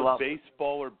haven't followed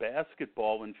baseball or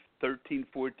basketball in 13,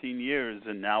 14 years,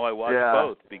 and now I watch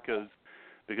both because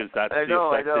that's the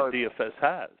effect that DFS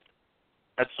has.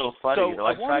 That's so funny. So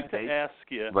I wanted to ask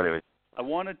you. I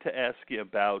wanted to ask you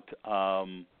about,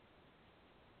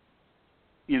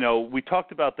 we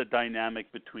talked about the dynamic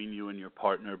between you and your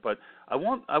partner, but I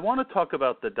want to talk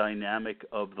about the dynamic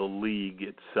of the league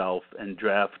itself and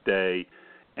draft day,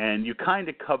 and you kind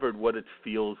of covered what it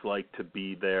feels like to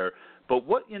be there. But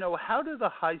how do the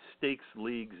high stakes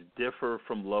leagues differ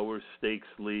from lower stakes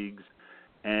leagues?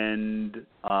 And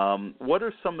what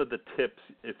are some of the tips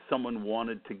if someone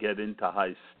wanted to get into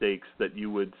high stakes that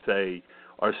you would say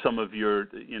are some of your,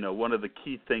 one of the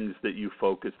key things that you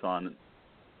focus on?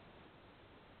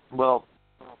 Well,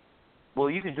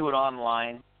 you can do it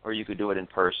online or you could do it in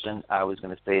person. I was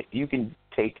going to say if you can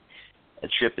take a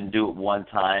trip and do it one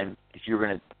time, if you're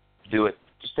going to do it,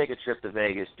 just take a trip to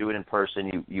Vegas, do it in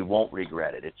person. You won't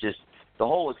regret it. It's just the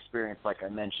whole experience, like I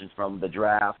mentioned, from the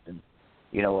draft and,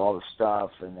 all the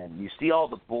stuff. And then you see all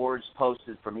the boards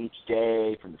posted from each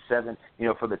day, from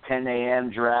the 10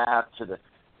 a.m. draft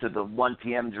to the 1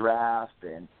 p.m. draft.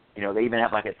 And, they even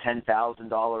have like a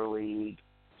 $10,000 league.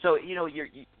 So,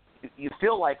 you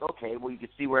feel like, okay, well, you can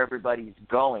see where everybody's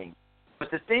going.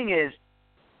 But the thing is,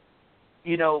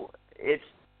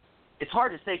 it's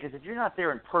hard to say because if you're not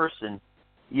there in person,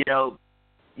 you don't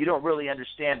really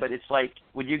understand. But it's like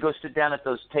when you go sit down at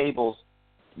those tables,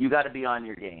 you got to be on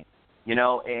your game,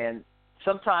 And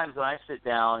sometimes when I sit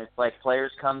down, it's like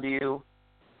players come to you.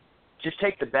 Just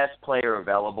take the best player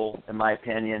available, in my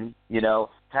opinion.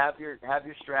 Have your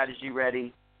strategy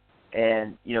ready,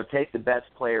 and take the best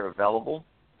player available.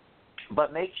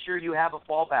 But make sure you have a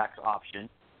fallback option.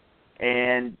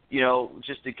 And,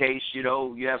 just in case,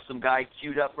 you have some guy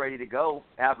queued up ready to go,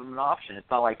 have him an option. It's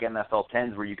not like NFL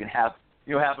 10s where you can have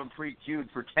them pre-queued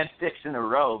for 10 picks in a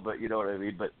row, but you know what I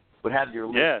mean? But have your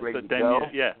list ready to go.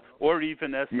 Or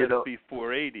even SFB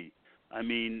 480. I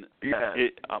mean,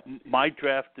 my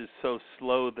draft is so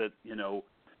slow that,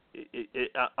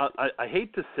 I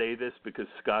hate to say this because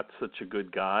Scott's such a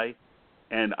good guy,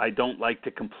 and I don't like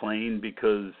to complain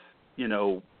because,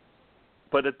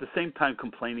 but at the same time,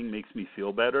 complaining makes me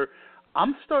feel better.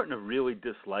 I'm starting to really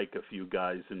dislike a few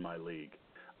guys in my league.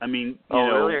 I mean,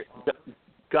 really?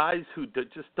 Guys who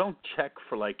just don't check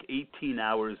for like 18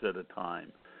 hours at a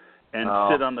time and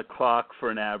sit on the clock for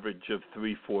an average of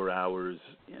 3-4 hours.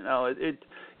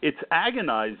 It's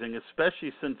agonizing,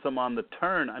 especially since I'm on the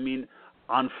turn. I mean,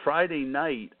 on Friday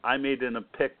night, I made in a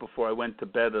pick before I went to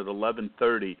bed at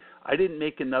 11:30. I didn't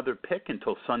make another pick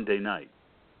until Sunday night.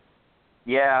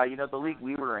 Yeah, the league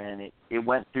we were in, it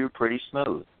went through pretty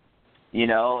smooth,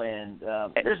 and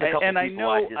there's a couple and I people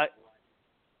know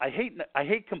I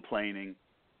hate complaining,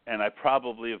 and I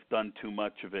probably have done too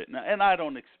much of it, and I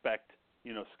don't expect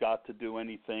Scott to do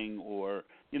anything, or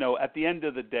at the end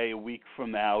of the day, a week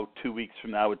from now, 2 weeks from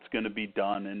now, it's going to be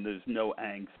done, and there's no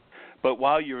angst. But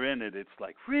while you're in it, it's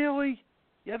like, really,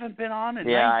 you haven't been on in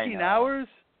 19 hours?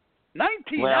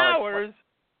 19 hours?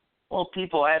 Well,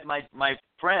 people, I had my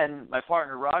friend, my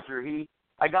partner Roger.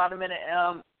 I got him in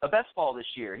a best ball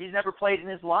this year. He's never played in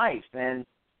his life, and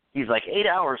he's like 8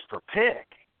 hours per pick.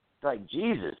 It's like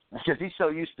Jesus, because he's so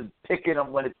used to picking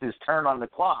them when it's his turn on the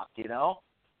clock, But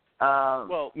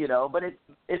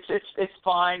it's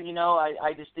fine,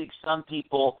 I just think some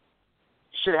people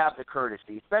should have the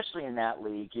courtesy, especially in that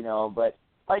league, But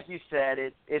like you said,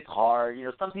 it's hard.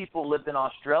 Some people lived in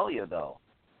Australia though.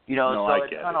 So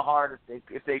it's kind of hard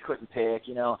if they couldn't pick,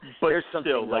 But there's some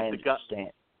still, things like I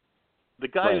understand. the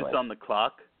guy who's on the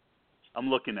clock, I'm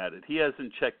looking at it. He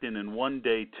hasn't checked in 1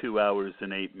 day, 2 hours,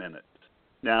 and 8 minutes.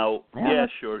 Now,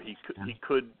 sure, he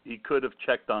could have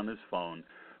checked on his phone,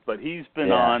 but he's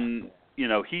been on,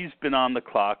 he's been on the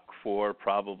clock for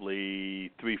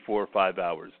probably 3, 4, 5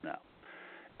 hours now,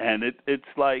 and it's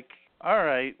like, all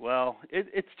right, well,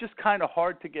 it's just kind of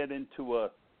hard to get into a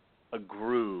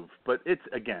groove, but it's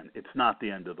not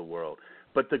the end of the world.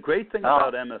 But the great thing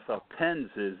about MFL 10s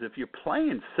is if you're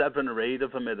playing 7 or 8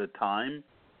 of them at a time,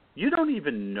 you don't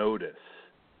even notice.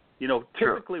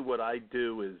 Typically what I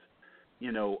do is,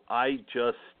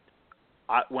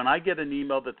 when I get an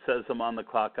email that says I'm on the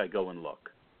clock, I go and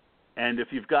look. And if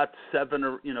you've got 7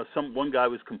 or, one guy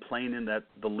was complaining that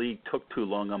the league took too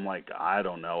long, I'm like, I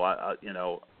don't know.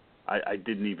 I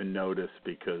didn't even notice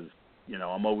because,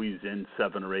 I'm always in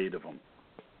 7 or 8 of them.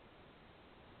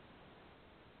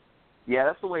 Yeah,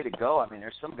 that's the way to go. I mean,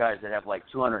 there's some guys that have like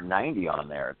 290 on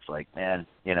there. It's like, man,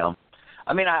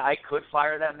 I mean, I could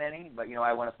fire that many, but,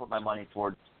 I want to put my money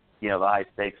towards, the high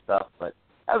stakes stuff. But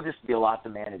that would just be a lot to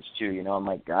manage too. I'm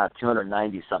like, God,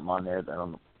 290 something on there.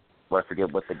 I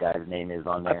forget what the guy's name is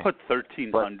on there. I put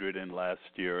 1,300 in last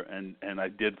year, and I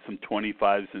did some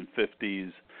 25s and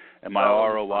 50s. And my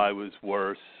ROI was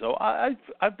worse. So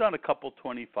I've done a couple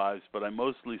 25s, but I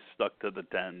mostly stuck to the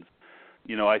 10s.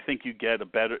 I think you get a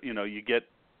better,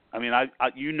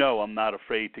 I'm not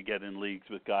afraid to get in leagues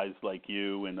with guys like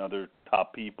you and other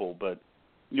top people, but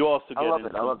you also get You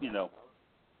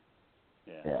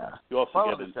also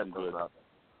get in some good.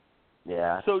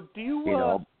 Yeah. So do you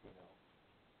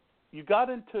you got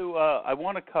into. I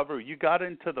want to cover. You got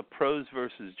into the pros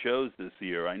versus Joes this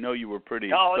year. I know you were pretty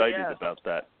excited about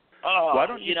that. Why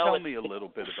don't you tell me a little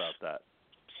bit about that?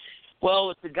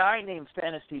 Well, it's a guy named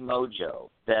Fantasy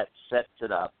Mojo that sets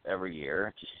it up every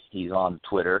year. He's on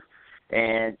Twitter,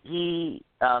 and he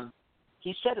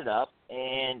set it up.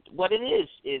 And what it is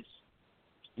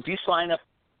if you sign up,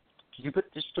 you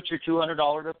just put your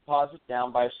 $200 deposit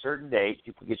down by a certain date.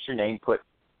 You can get your name put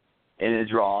in a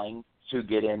drawing to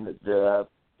get in the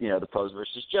pros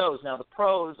versus Joes. Now the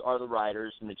pros are the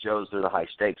riders, and the Joes are the high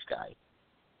stakes guys.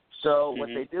 So what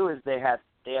they do is they have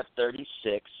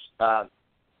 36.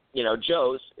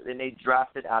 Joes, and they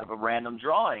draft it out of a random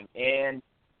drawing. And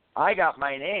I got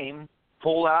my name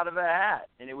pulled out of a hat.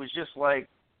 And it was just like,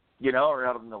 or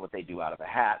I don't know what they do out of a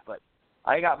hat, but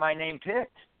I got my name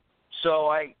picked.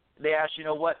 So they asked,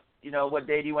 what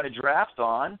day do you want to draft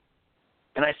on?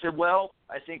 And I said, well,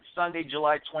 I think Sunday,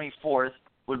 July 24th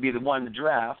would be the one to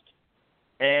draft.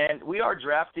 And we are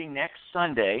drafting next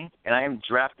Sunday, and I am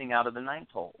drafting out of the ninth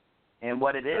hole. And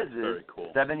what it is very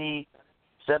cool.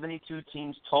 72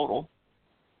 teams total,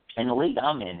 and the league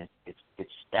I'm in, it's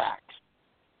stacked.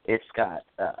 It's got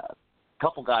a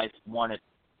couple guys won it.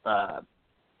 I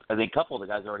think a couple of the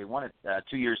guys already won it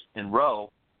 2 years in a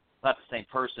row. Not the same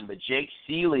person, but Jake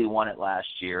Seeley won it last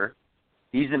year.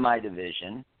 He's in my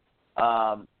division.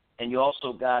 And you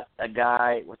also got a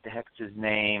guy, what the heck's his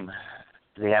name?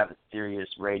 They have a Sirius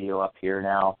radio up here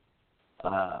now.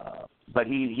 But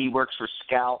he works for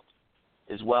Scout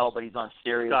as well, but he's on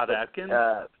Sirius. Scott Atkins?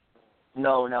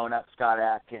 No, not Scott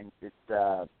Atkins. It's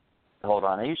hold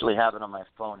on. I usually have it on my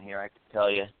phone here. I can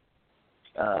tell you.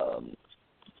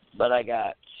 But I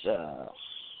got.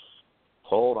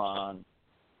 Hold on.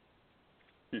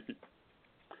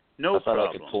 No I thought problem.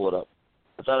 I could pull it up.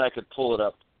 I thought I could pull it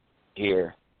up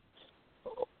here.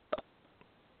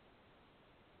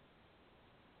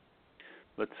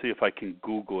 Let's see if I can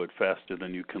Google it faster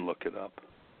than you can look it up.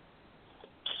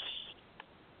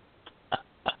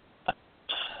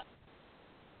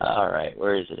 All right,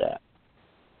 where is it at?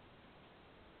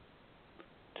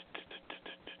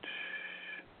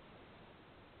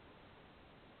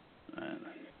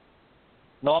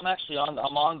 No, I'm actually on.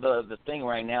 I'm on the thing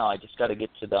right now. I just got to get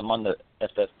to I'm on the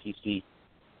FFPC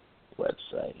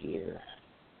website here.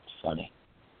 It's funny.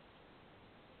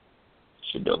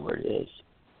 Should know where it is.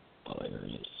 Oh, there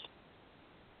it is.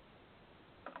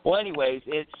 Well, anyways,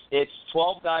 it's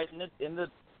 12 guys in the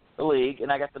league,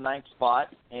 and I got the 9th spot.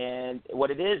 And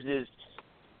what it is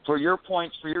for your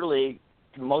points for your league,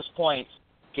 most points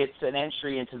gets an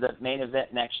entry into the main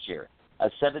event next year, a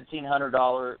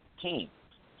 $1,700 team.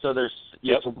 So there's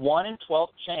it's a 1 in 12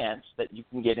 chance that you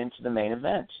can get into the main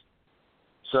event.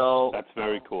 So that's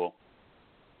very cool.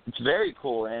 It's very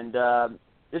cool, and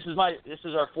this is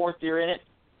our 4th year in it.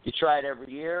 You try it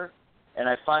every year, and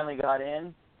I finally got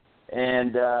in.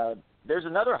 And there's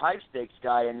another high stakes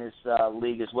guy in this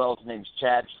league as well. His name's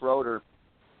Chad Schroeder.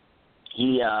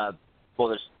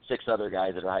 There's 6 other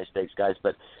guys that are high stakes guys,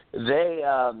 but they.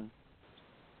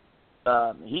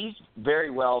 He's very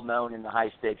well known in the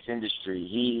high stakes industry.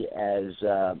 He has,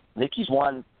 I think he's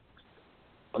won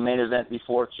a main event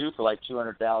before too for like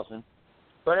 $200,000.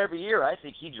 But every year, I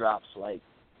think he drops like,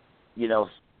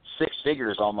 6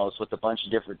 figures almost with a bunch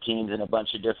of different teams and a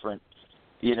bunch of different,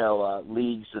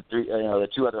 leagues. The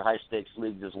 2 other high stakes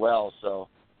leagues as well. So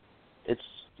it's,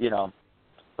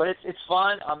 but it's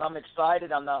fun. I'm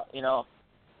excited. I'm not,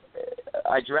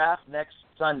 I draft next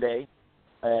Sunday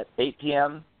at 8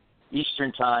 p.m.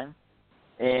 Eastern Time,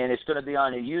 and it's going to be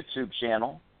on a YouTube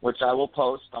channel, which I will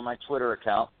post on my Twitter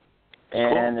account.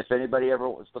 And If anybody ever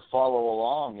wants to follow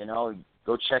along,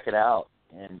 go check it out.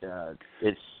 And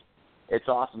it's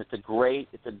awesome. It's a great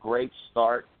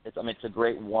start. It's a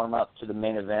great warm up to the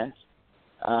main event.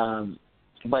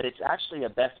 But it's actually a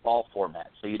best ball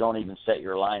format, so you don't even set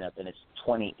your lineup, and it's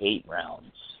 28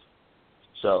 rounds.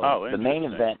 So the main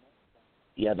event,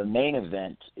 the main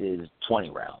event is 20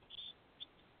 rounds.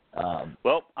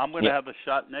 Well, I'm going to have a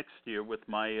shot next year with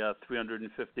my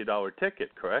 $350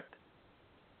 ticket, correct?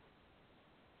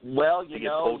 Well, you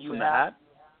have, hat?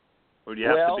 Or do you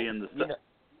have to be in the set?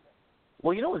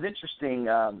 Well, it was interesting.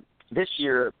 This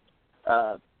year,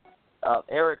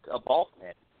 Eric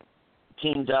Balkman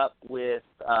teamed up with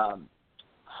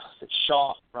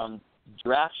Shaw from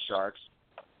Draft Sharks,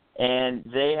 and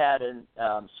they had a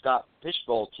Scott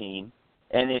Fishbowl team,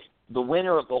 and if the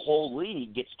winner of the whole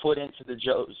league gets put into the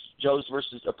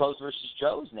Pros versus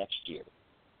Joes next year.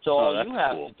 So all you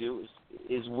have to do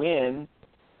is win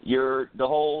the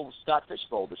whole Scott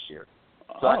Fishbowl this year.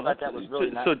 So I thought that was really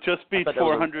nice. So just beat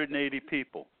 480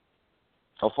 people.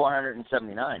 Oh,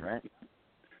 479, right?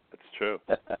 That's true.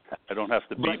 I don't have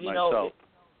to beat But, myself,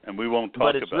 and we won't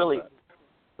talk it's about really, that.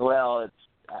 Well,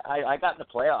 I got in the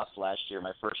playoffs last year,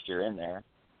 my first year in there,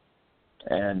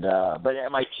 and but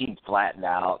my team flattened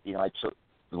out. I took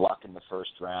luck in the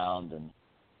first round, and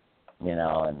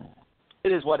and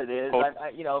it is what it is.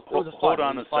 Hold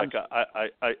on a second.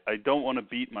 I don't want to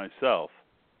beat myself.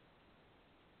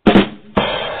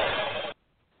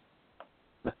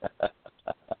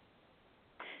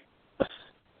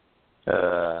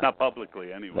 Not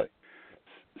publicly, anyway.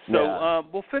 So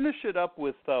we'll finish it up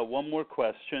with one more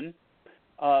question.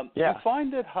 Do you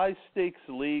find that high-stakes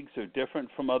leagues are different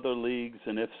from other leagues,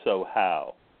 and if so,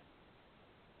 how?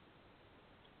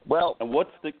 Well, and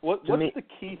what's the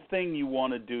key thing you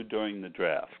want to do during the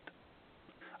draft?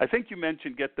 I think you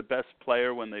mentioned get the best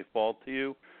player when they fall to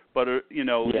you, but is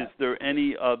there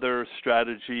any other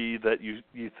strategy that you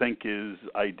think is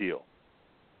ideal?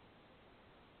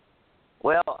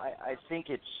 Well, I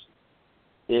think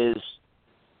is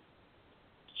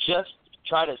just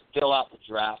try to fill out the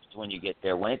draft when you get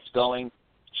there. When it's going,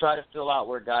 try to fill out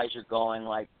where guys are going.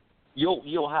 Like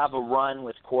you'll have a run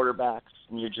with quarterbacks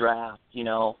in your draft,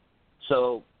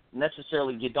 So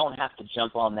necessarily you don't have to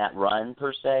jump on that run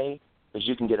per se, because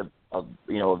you can get a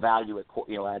value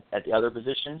at the other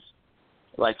positions.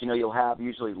 Like you'll have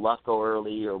usually Luck go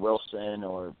early, or Wilson,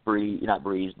 or not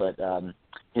Breeze, but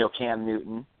Cam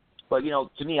Newton. But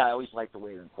to me, I always like to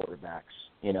wait on quarterbacks.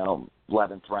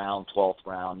 11th round, 12th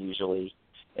round usually.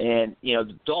 And,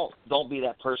 don't be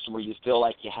that person where you feel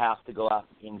like you have to go out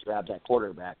and grab that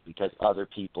quarterback because other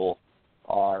people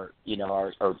are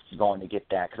going to get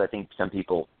that. Because I think some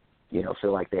people,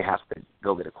 feel like they have to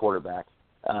go get a quarterback.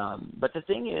 But the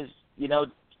thing is, you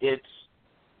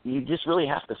just really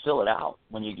have to fill it out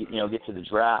when you get to the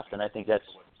draft. And I think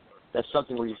that's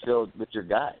something where you feel with your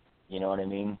gut. You know what I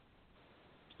mean?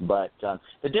 But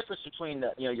the difference between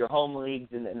your home leagues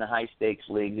and the high stakes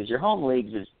leagues is your home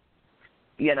leagues is,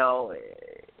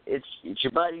 it's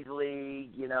your buddy's league,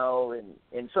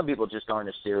 and some people just aren't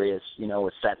as serious,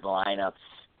 with setting lineups.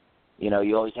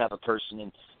 You always have a person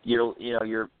in your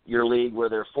league where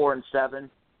they're 4-7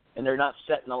 and they're not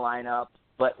setting the lineup.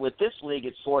 But with this league,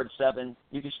 it's 4-7.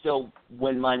 You can still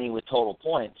win money with total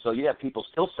points. So you have people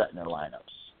still setting their lineups.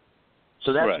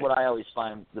 So that's what I always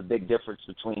find the big difference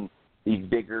between these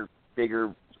bigger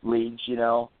leagues,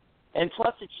 And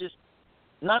plus, it's just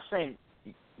not saying,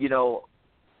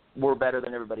 we're better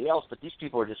than everybody else, but these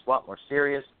people are just a lot more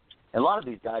serious. And a lot of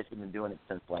these guys have been doing it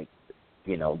since,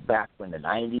 back in the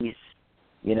 90s,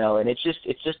 and it's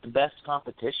just the best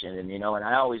competition. And, and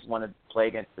I always want to play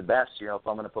against the best, if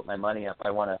I'm going to put my money up,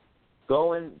 I want to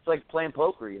go and it's like playing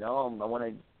poker, I want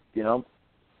to,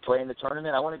 play in the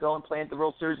tournament. I want to go and play at the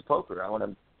World Series of Poker. I want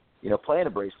to, play in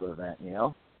a bracelet event,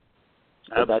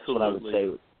 So that's what I would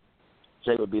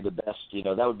say would be the best.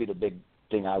 That would be the big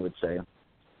thing I would say.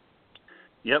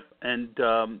 Yep, and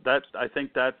I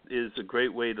think that is a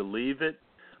great way to leave it.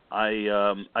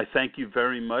 I thank you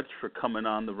very much for coming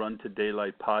on the Run to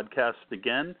Daylight podcast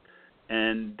again.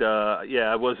 And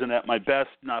I wasn't at my best,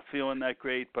 not feeling that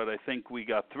great, but I think we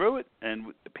got through it,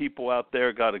 and people out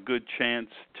there got a good chance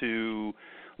to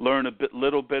learn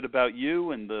little bit about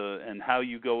you and how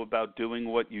you go about doing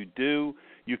what you do.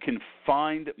 You can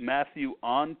find Matthew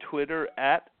on Twitter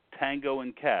at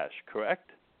Tango&Cash, correct?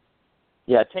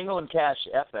 Yeah, Tango&Cash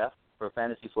FF for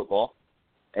fantasy football.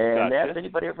 And gotcha. If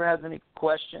anybody ever has any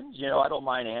questions, I don't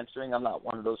mind answering. I'm not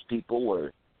one of those people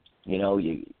where,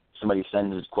 somebody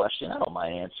sends a question, I don't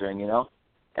mind answering, and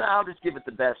I'll just give it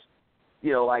the best,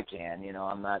 I can.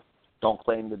 Don't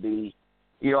claim to be,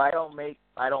 I don't make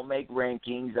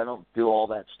rankings. I don't do all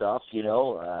that stuff,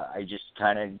 I just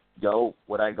kind of go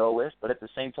what I go with. But at the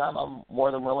same time, I'm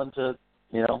more than willing to,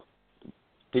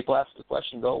 people ask the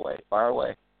question, go away, fire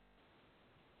away.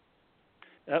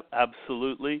 Yep,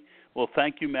 absolutely. Well,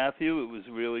 thank you, Matthew. It was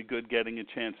really good getting a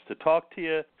chance to talk to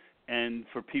you, and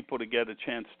for people to get a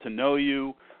chance to know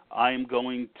you. I am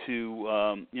going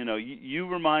to, you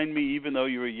remind me, even though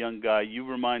you're a young guy, you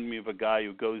remind me of a guy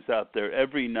who goes out there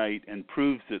every night and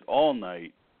proves it all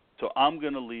night. So I'm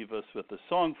going to leave us with a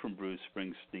song from Bruce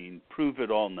Springsteen, Prove It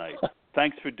All Night.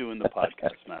 Thanks for doing the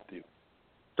podcast, Matthew.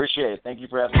 Appreciate it. Thank you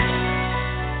for having me.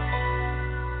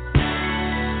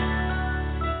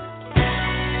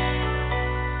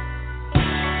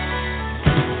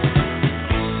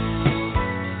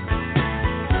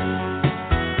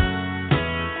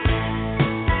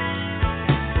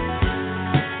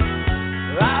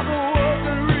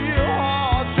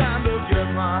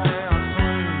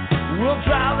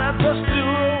 Just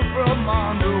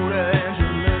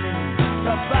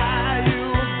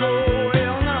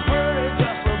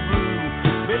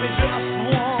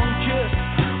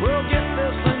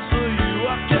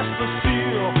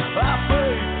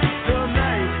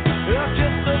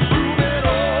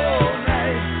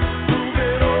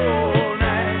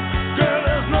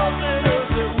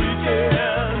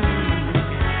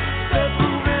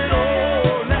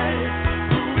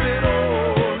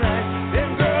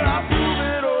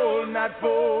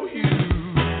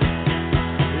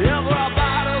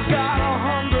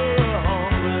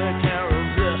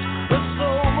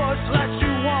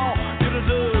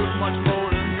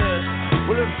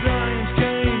Giants